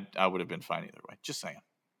would have been fine either way. Just saying.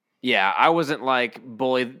 Yeah, I wasn't like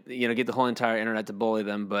bullied, get the whole entire internet to bully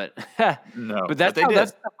them, but no, but that's the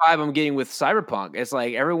vibe I'm getting with Cyberpunk. It's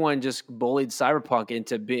like everyone just bullied Cyberpunk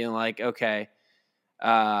into being like, okay,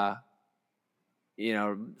 full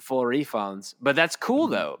refunds. But that's cool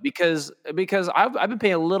though, because I've been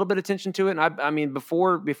paying a little bit of attention to it, and I mean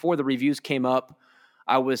before the reviews came up,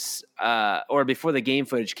 I was or before the game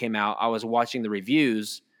footage came out, I was watching the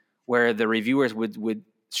reviews where the reviewers would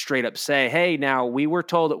straight up say, hey, now we were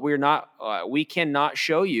told that we cannot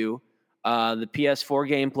show you the PS4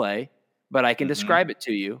 gameplay, but I can describe it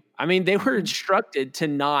to you. I mean, they were instructed to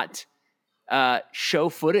not show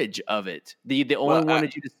footage of it. They only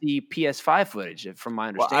wanted you to see PS5 footage, from my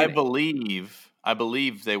understanding. Well, I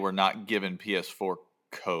believe they were not given PS4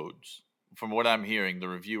 codes. From what I'm hearing, the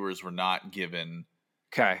reviewers were not given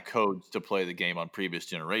codes to play the game on previous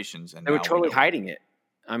generations, and they were totally hiding it.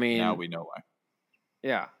 I mean, now we know why.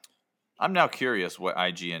 Yeah. I'm now curious what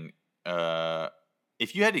IGN,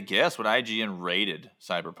 if you had to guess what IGN rated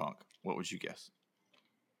Cyberpunk, what would you guess?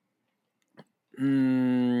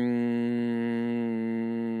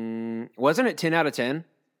 Wasn't it 10 out of 10?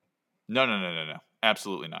 No.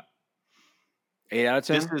 Absolutely not. 8 out of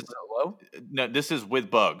 10. This is low. No, this is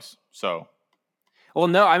with bugs. So. Well,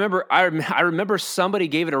 no, I remember somebody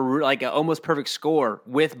gave it an almost perfect score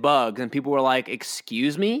with bugs, and people were like,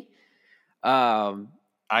 "Excuse me."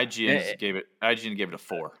 IGN gave it a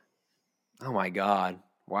 4. Oh my god!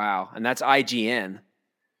 Wow, and that's IGN.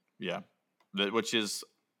 Yeah, which is,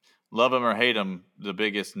 love them or hate them, the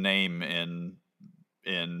biggest name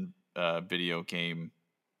in video game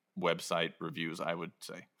website reviews, I would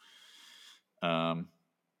say.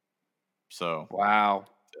 So wow,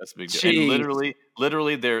 that's a big deal. And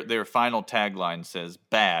literally, their final tagline says,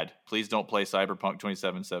 "Bad. Please don't play Cyberpunk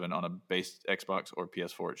 2077 on a base Xbox or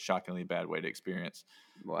PS4. It's a shockingly bad way to experience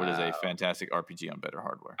what is a fantastic RPG on better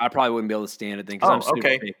hardware." I probably wouldn't be able to stand it then because I'm super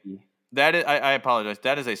picky. That is, I apologize.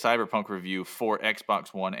 That is a Cyberpunk review for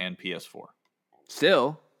Xbox One and PS4.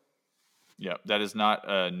 Still. Yeah, that is not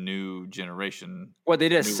a new generation. What, they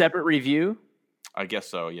did a separate review? I guess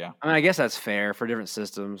so, yeah. I mean, I guess that's fair for different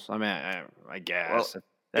systems. I mean, I guess. Well,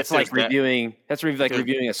 that's like reviewing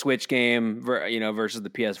reviewing a Switch game, versus the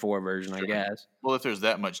PS4 version, sure. I guess. Well, if there's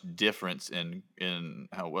that much difference in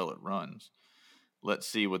how well it runs, let's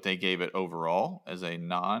see what they gave it overall as a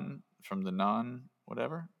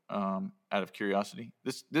whatever. Out of curiosity,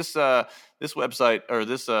 this website or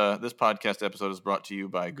this podcast episode is brought to you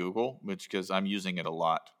by Google, because I'm using it a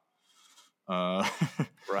lot.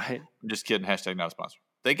 Right. I'm just kidding. Hashtag not a sponsor.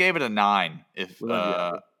 They gave it a 9. If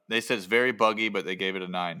they said it's very buggy, but they gave it a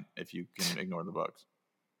 9 if you can ignore the bugs.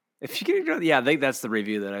 If you can ignore, I think that's the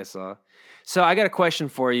review that I saw. So I got a question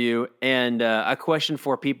for you, and a question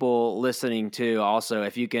for people listening too. Also,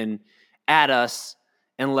 if you can add us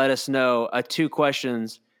and let us know 2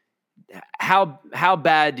 questions. How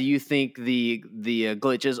bad do you think the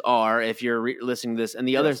glitches are if you're listening to this? And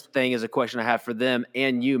the other thing is a question I have for them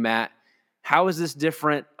and you, Matt. How is this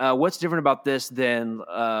different? What's different about this than,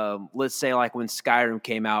 let's say, like when Skyrim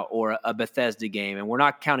came out or a Bethesda game? And we're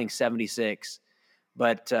not counting 76,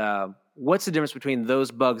 but what's the difference between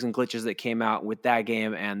those bugs and glitches that came out with that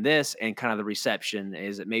game and this, and kind of the reception?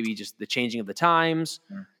 Is it maybe just the changing of the times,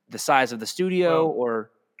 the size of the studio,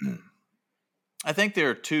 or? I think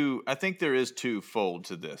there is twofold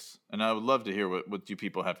to this, and I would love to hear what you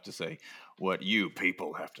people have to say. What you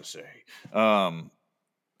people have to say.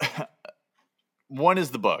 One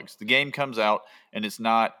is the bugs. The game comes out and it's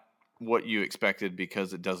not what you expected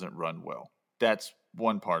because it doesn't run well. That's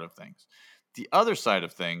one part of things. The other side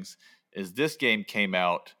of things is this game came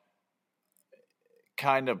out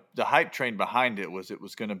kind of, the hype train behind it was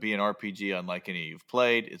going to be an RPG unlike any you've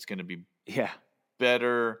played. It's going to be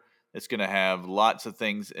better. It's going to have lots of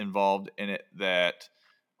things involved in it that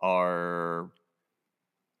are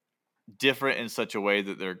different in such a way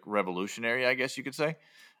that they're revolutionary, I guess you could say.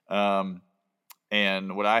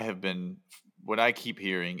 And what I keep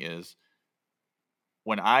hearing is,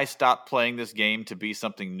 when I stopped playing this game to be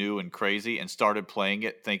something new and crazy and started playing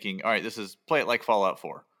it thinking, all right, play it like Fallout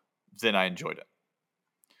 4, then I enjoyed it.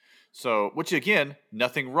 So, which again,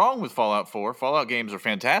 nothing wrong with Fallout 4. Fallout games are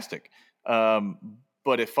fantastic.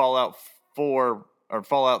 But if Fallout 4 or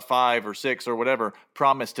Fallout 5 or 6 or whatever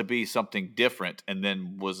promised to be something different and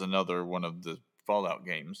then was another one of the Fallout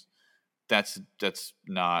games, that's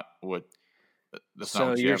not what.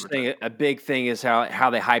 So you're saying a big thing is how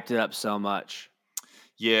they hyped it up so much.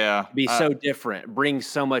 Yeah. Be so different, bring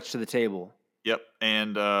so much to the table. Yep.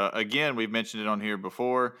 And again, we've mentioned it on here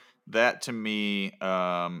before. That to me,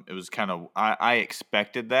 it was kind of, I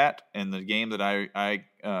expected that. And the game that I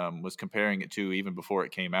was comparing it to even before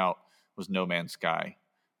it came out was No Man's Sky,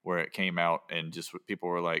 where it came out and just people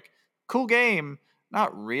were like, cool game,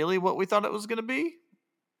 not really what we thought it was going to be.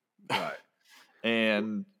 Right.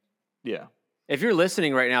 And yeah. If you're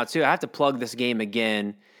listening right now too, I have to plug this game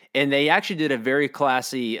again. And they actually did a very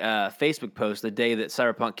classy Facebook post the day that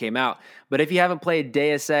Cyberpunk came out. But if you haven't played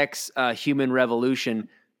Deus Ex Human Revolution,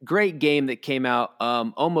 great game that came out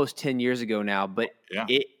almost 10 years ago now. But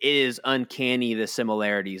it is uncanny, the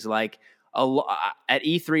similarities. Like at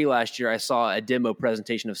E3 last year, I saw a demo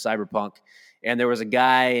presentation of Cyberpunk. And there was a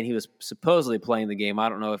guy, and he was supposedly playing the game. I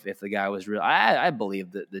don't know if the guy was real. I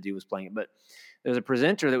believe that the dude was playing it. But there was a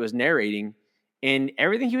presenter that was narrating. And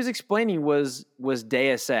everything he was explaining was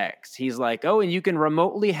Deus Ex. He's like, oh, and you can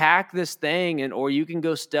remotely hack this thing, or you can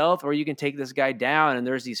go stealth, or you can take this guy down, and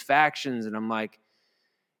there's these factions. And I'm like,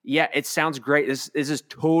 yeah, it sounds great. This is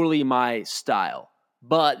totally my style.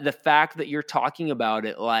 But the fact that you're talking about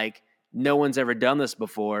it like no one's ever done this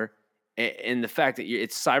before, and the fact that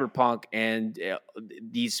it's Cyberpunk, and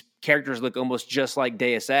these characters look almost just like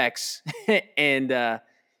Deus Ex, and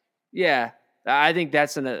I think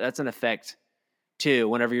that's an effect too.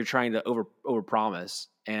 Whenever you're trying to over promise,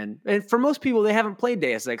 and for most people, they haven't played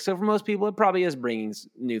Deus Ex, so for most people, it probably is bringing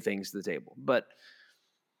new things to the table. But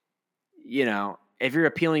if you're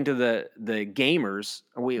appealing to the gamers,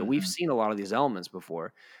 we've seen a lot of these elements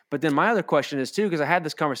before. But then my other question is too, because I had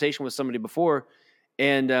this conversation with somebody before,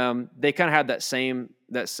 and they kind of had that same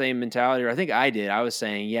mentality, or I think I did. I was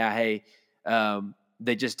saying, yeah, hey,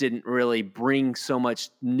 they just didn't really bring so much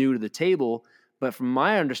new to the table. But from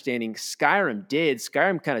my understanding, Skyrim did.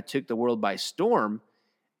 Skyrim kind of took the world by storm,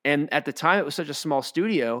 and at the time, it was such a small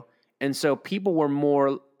studio, and so people were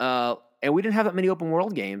more. And we didn't have that many open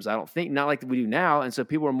world games, I don't think, not like we do now. And so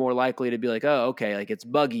people are more likely to be like, oh, okay, like it's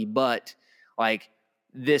buggy, but like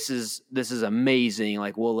this is amazing.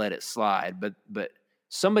 Like we'll let it slide. But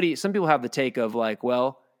some people have the take of like,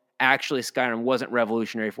 well, actually Skyrim wasn't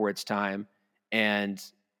revolutionary for its time. And,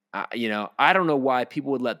 I don't know why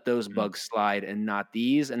people would let those bugs slide and not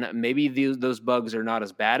these. And maybe those bugs are not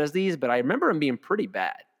as bad as these, but I remember them being pretty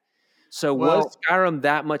bad. So was Skyrim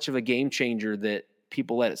that much of a game changer that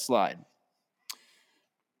people let it slide?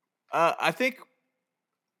 I think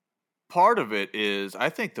part of it is I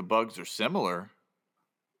think the bugs are similar,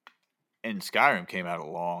 and Skyrim came out a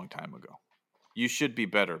long time ago. You should be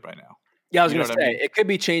better by now. Yeah, I was going to say, it could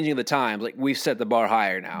be changing the times. Like, we've set the bar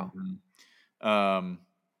higher now. Mm-hmm.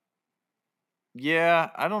 Yeah,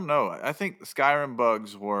 I don't know. I think the Skyrim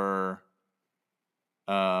bugs were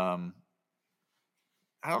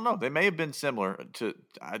I don't know. They may have been similar to.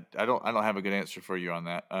 I don't have a good answer for you on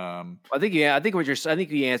that. I think you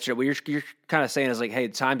answered it. What you're kind of saying is like, hey,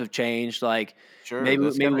 times have changed. Like, sure, maybe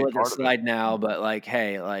we'll let it slide now, but like,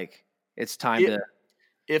 hey, like it's time to.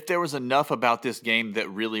 If there was enough about this game that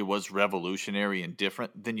really was revolutionary and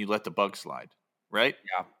different, then you let the bug slide, right?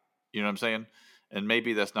 Yeah, you know what I'm saying. And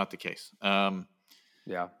maybe that's not the case.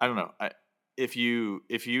 Yeah, I don't know. If you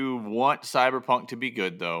want Cyberpunk to be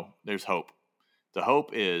good, though, there's hope. The hope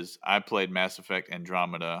is I played Mass Effect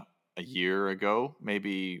Andromeda a year ago,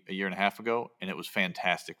 maybe a year and a half ago, and it was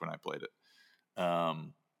fantastic when I played it.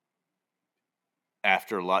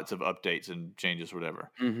 After lots of updates and changes,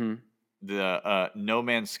 whatever. Mm-hmm. The No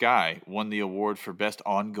Man's Sky won the award for best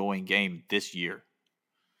ongoing game this year.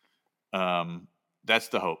 That's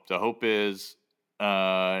the hope. The hope is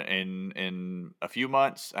in a few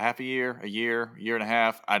months, a half a year, year and a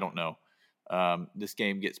half, I don't know. This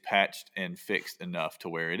game gets patched and fixed enough to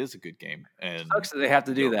where it is a good game. And sucks that they have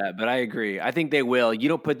to do that, but I agree. I think they will. You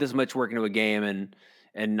don't put this much work into a game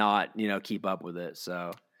and not keep up with it.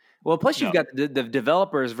 So, well, plus you've got the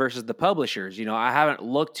developers versus the publishers. I haven't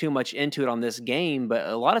looked too much into it on this game, but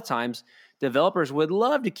a lot of times developers would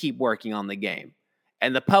love to keep working on the game,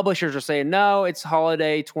 and the publishers are saying, "No, it's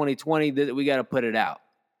holiday 2020. We got to put it out."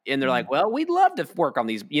 And they're like, "Well, we'd love to work on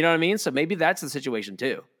these." You know what I mean? So maybe that's the situation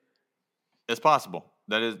too. It's possible.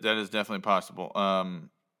 That is definitely possible.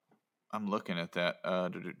 I'm looking at that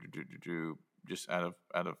just out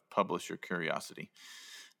of publisher curiosity.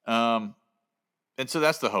 And so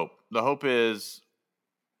that's the hope. The hope is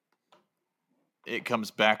it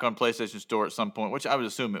comes back on PlayStation Store at some point, which I would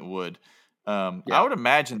assume it would. I would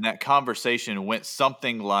imagine that conversation went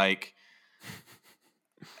something like,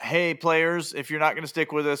 hey, players, if you're not going to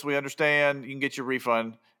stick with us, we understand. You can get your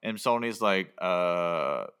refund. And Sony's like,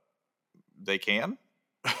 they can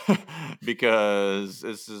because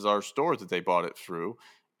this is our store that they bought it through.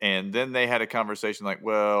 And then they had a conversation like,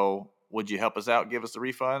 well, would you help us out? Give us the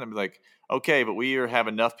refund? And be like, okay, but we have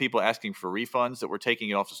enough people asking for refunds that we're taking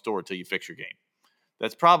it off the store until you fix your game.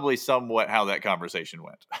 That's probably somewhat how that conversation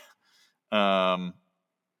went.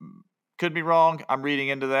 Could be wrong. I'm reading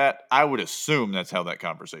into that. I would assume that's how that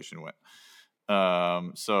conversation went.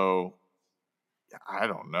 So I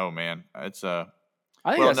don't know, man. It's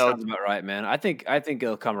I think that sounds about right, man. I think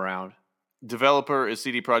it'll come around. Developer is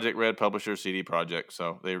CD Projekt Red, publisher CD Projekt,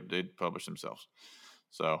 so they publish themselves.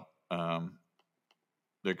 So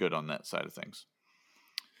they're good on that side of things.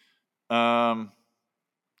 Yeah,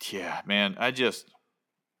 man, I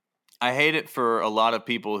hate it for a lot of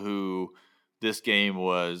people who this game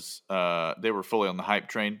was they were fully on the hype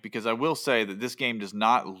train, because I will say that this game does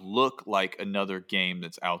not look like another game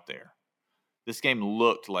that's out there. This game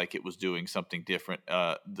looked like it was doing something different.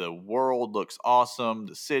 The world looks awesome.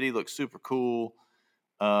 The city looks super cool.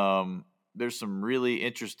 There's some really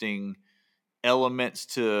interesting elements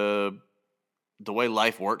to the way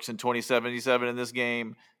life works in 2077 in this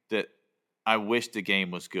game that I wish the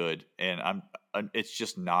game was good, and it's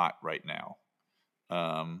just not right now.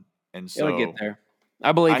 And so it'll get there.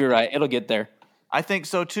 I believe you're right. It'll get there. I think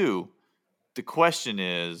so too. The question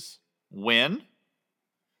is when.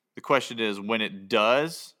 The question is, when it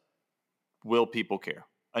does, will people care?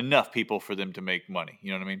 enough people for them to make money.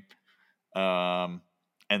 You know what I mean?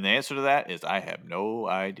 And the answer to that is I have no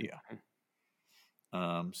idea.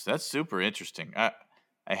 So that's super interesting.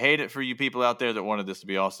 I hate it for you people out there that wanted this to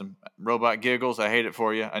be awesome. Robot Giggles, I hate it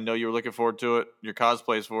for you. I know you were looking forward to it. Your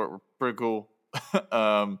cosplays for it were pretty cool.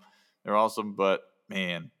 They're awesome, but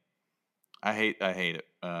man, I hate it.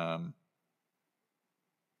 Yeah.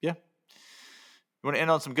 You want to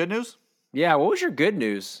end on some good news? Yeah, what was your good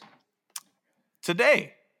news?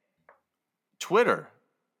 Today, Twitter.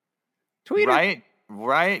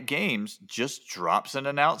 Riot Games just drops an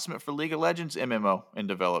announcement for League of Legends MMO in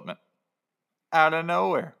development. Out of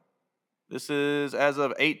nowhere. This is as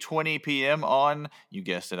of 8:20 p.m. on, you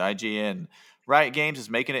guessed it, IGN. Riot Games is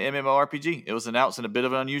making an MMORPG. It was announced in a bit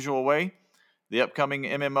of an unusual way. The upcoming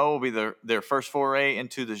MMO will be their first foray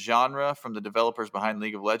into the genre from the developers behind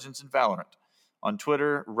League of Legends and Valorant. On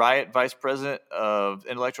Twitter, Riot Vice President of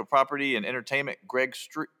Intellectual Property and Entertainment Greg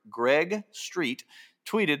Street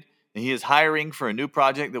tweeted that he is hiring for a new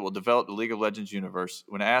project that will develop the League of Legends universe.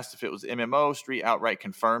 When asked if it was MMO, Street outright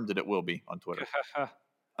confirmed that it will be on Twitter.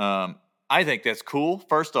 I think that's cool.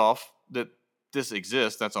 First off, that this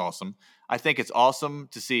exists. That's awesome. I think it's awesome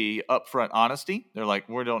to see upfront honesty. They're like,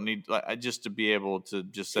 we don't need just to be able to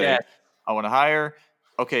just say, I want to hire.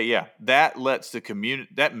 Okay, yeah, that lets the community,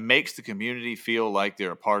 that makes the community feel like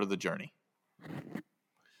they're a part of the journey.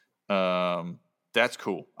 That's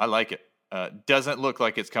cool. I like it. Doesn't look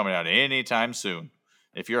like it's coming out anytime soon.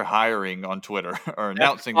 If you're hiring on Twitter or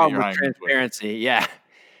announcing that you're hiring on Twitter. Transparency,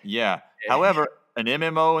 yeah. However, an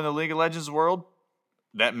MMO in the League of Legends world,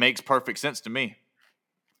 that makes perfect sense to me.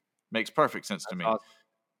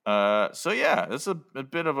 Awesome. So yeah, this is a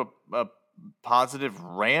bit of a positive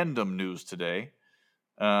random news today.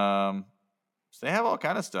 So they have all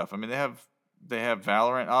kind of stuff. I mean, they have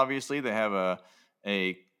Valorant, obviously. They have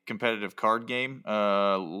a competitive card game,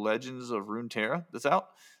 Legends of Runeterra, that's out.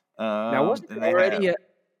 Now, wasn't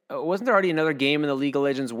there already another game in the League of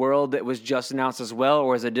Legends world that was just announced as well,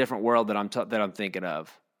 or is it a different world that I'm thinking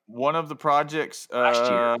of? One of the projects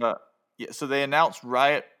last year. Yeah, so they announced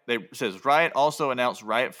Riot. Says Riot also announced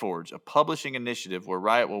Riot Forge, a publishing initiative where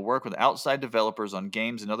Riot will work with outside developers on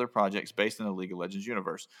games and other projects based in the League of Legends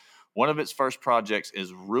universe. One of its first projects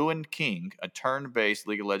is Ruined King, a turn-based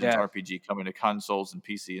League of Legends RPG coming to consoles and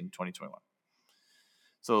PC in 2021.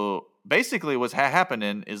 So basically what's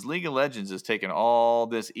happening is League of Legends is taking all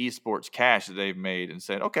this esports cash that they've made and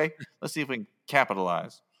said, okay, let's see if we can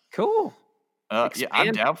capitalize. Cool. Yeah,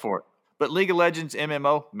 I'm down for it. But League of Legends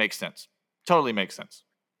MMO makes sense. Totally makes sense.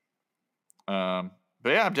 But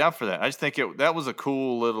yeah, I'm down for that. I just think that was a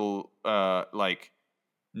cool little,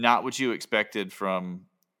 not what you expected from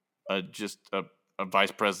just a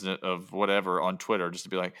vice president of whatever on Twitter, just to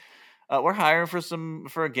be like, we're hiring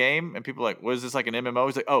for a game, and people are like, what is this, like an MMO?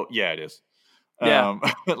 He's like, oh yeah, it is. Yeah,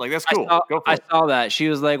 like that's cool. I saw that. She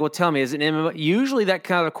was like, well, tell me, is it an MMO? Usually that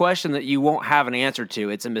kind of a question that you won't have an answer to.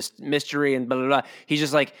 It's a mystery and blah, blah, blah. He's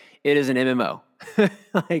just like, it is an MMO.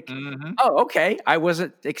 Like, oh, okay. I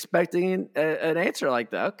wasn't expecting an answer like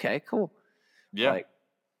that. Okay, cool. Yeah.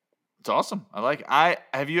 It's awesome. I like it.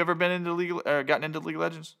 Have you ever been into gotten into League of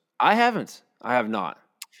Legends? I haven't. I have not.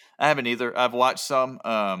 I haven't either. I've watched some.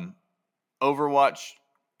 Overwatch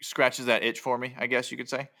scratches that itch for me, I guess you could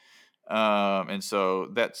say. And so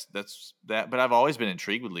that's that. But I've always been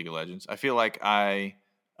intrigued with League of Legends. I feel like I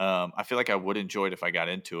would enjoy it if I got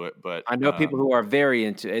into it. But I know people who are very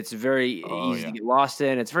into it. It's very easy to get lost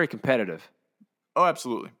in. It's very competitive. Oh,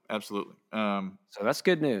 absolutely. So that's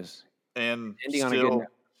good news. And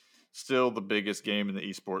still the biggest game in the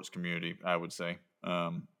esports community, I would say.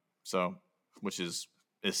 So which is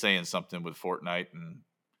saying something with Fortnite and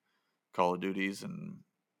Call of Duties and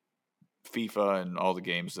FIFA and all the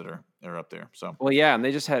games that are up there. So well, yeah, and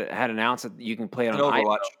they just had announced that you can play it on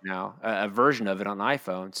iPhone now, a version of it on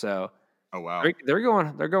iPhone. So oh wow, they're going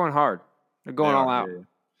hard. They're going all out. Yeah.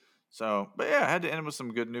 So, but yeah, I had to end with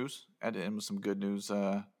some good news. I think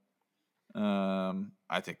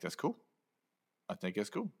that's cool.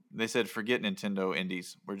 They said forget Nintendo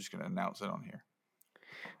Indies. We're just going to announce it on here.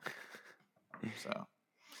 So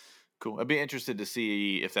cool. I'd be interested to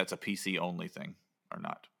see if that's a PC only thing or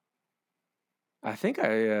not. I think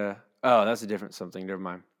that's a different something. Never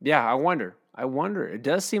mind. Yeah, I wonder. It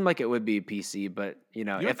does seem like it would be PC, but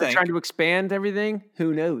if they're trying to expand everything,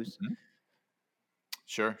 who knows? Mm-hmm.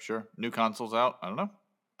 Sure. New consoles out. I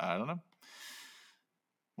don't know.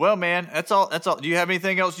 Well, man, that's all. Do you have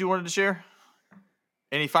anything else you wanted to share?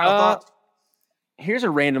 Any final thoughts? Here's a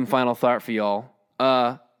random final thought for y'all.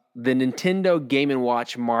 The Nintendo Game &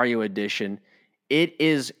 Watch Mario Edition It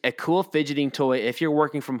is a cool fidgeting toy. If you're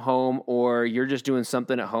working from home or you're just doing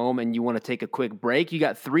something at home and you want to take a quick break, you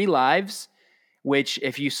got 3 lives, which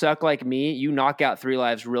if you suck like me, you knock out 3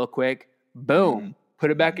 lives real quick. Boom.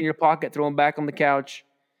 Put it back in your pocket, throw them back on the couch,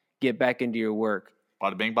 get back into your work.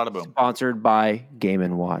 Bada bing, bada boom. Sponsored by Game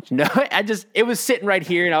 & Watch. No, it was sitting right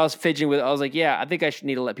here and I was fidgeting with it. I was like, yeah, I think I should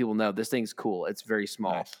need to let people know this thing's cool. It's very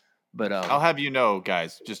small. Nice. But I'll have you know,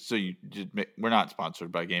 guys, just so we're not sponsored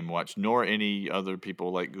by Game & Watch, nor any other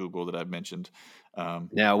people like Google that I've mentioned.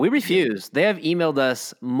 No, we refuse. They have emailed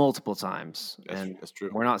us multiple times. That's true.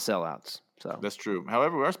 We're not sellouts. So that's true.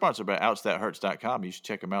 However, we are sponsored by OutsthatHurts.com. You should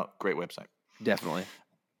check them out. Great website. Definitely.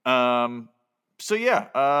 So yeah,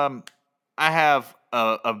 I have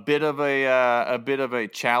a bit of a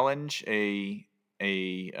challenge, a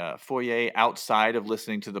foyer outside of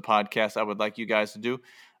listening to the podcast. I would like you guys to do.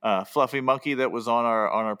 Fluffy Monkey that was on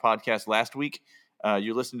our podcast last week.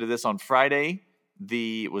 You listened to this on Friday.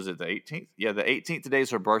 Was it the 18th? Yeah, the 18th. Today's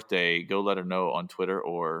her birthday. Go let her know on Twitter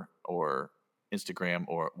or Instagram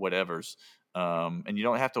or whatever's. And you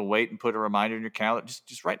don't have to wait and put a reminder in your calendar.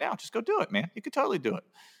 Just right now. Just go do it, man. You could totally do it.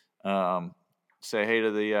 Say hey to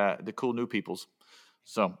the cool new peoples.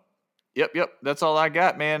 So, yep. That's all I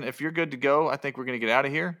got, man. If you're good to go, I think we're gonna get out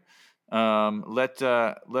of here. Let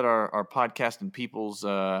our podcast and peoples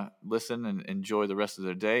listen and enjoy the rest of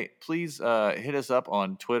their day. Please hit us up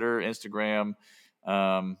on Twitter, Instagram.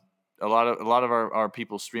 A lot of our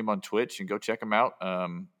people stream on Twitch, and go check them out.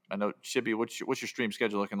 I know, Shibby, what's your stream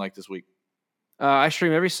schedule looking like this week? I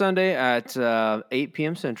stream every Sunday at 8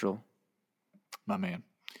 p.m. Central. My man,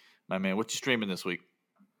 what you streaming this week?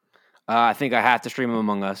 I think I have to stream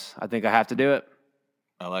Among Us. I think I have to do it.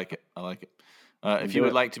 I like it. If you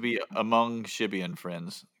would like to be among Shibby and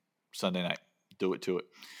friends Sunday night, do it to it.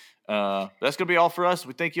 That's going to be all for us.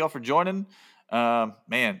 We thank you all for joining.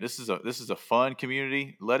 Man, this is a fun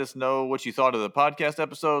community. Let us know what you thought of the podcast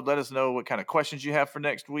episode. Let us know what kind of questions you have for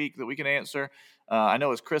next week that we can answer. I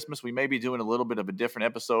know it's Christmas. We may be doing a little bit of a different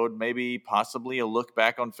episode, maybe possibly a look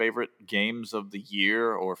back on favorite games of the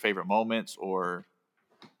year or favorite moments or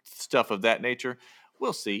stuff of that nature.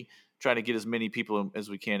 We'll see. Try to get as many people as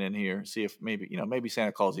we can in here. See if maybe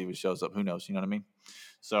Santa Claus even shows up. Who knows? You know what I mean?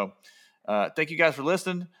 So thank you guys for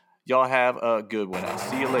listening. Y'all have a good one. I'll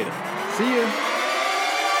see you later. See you.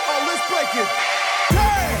 Oh, let's break it.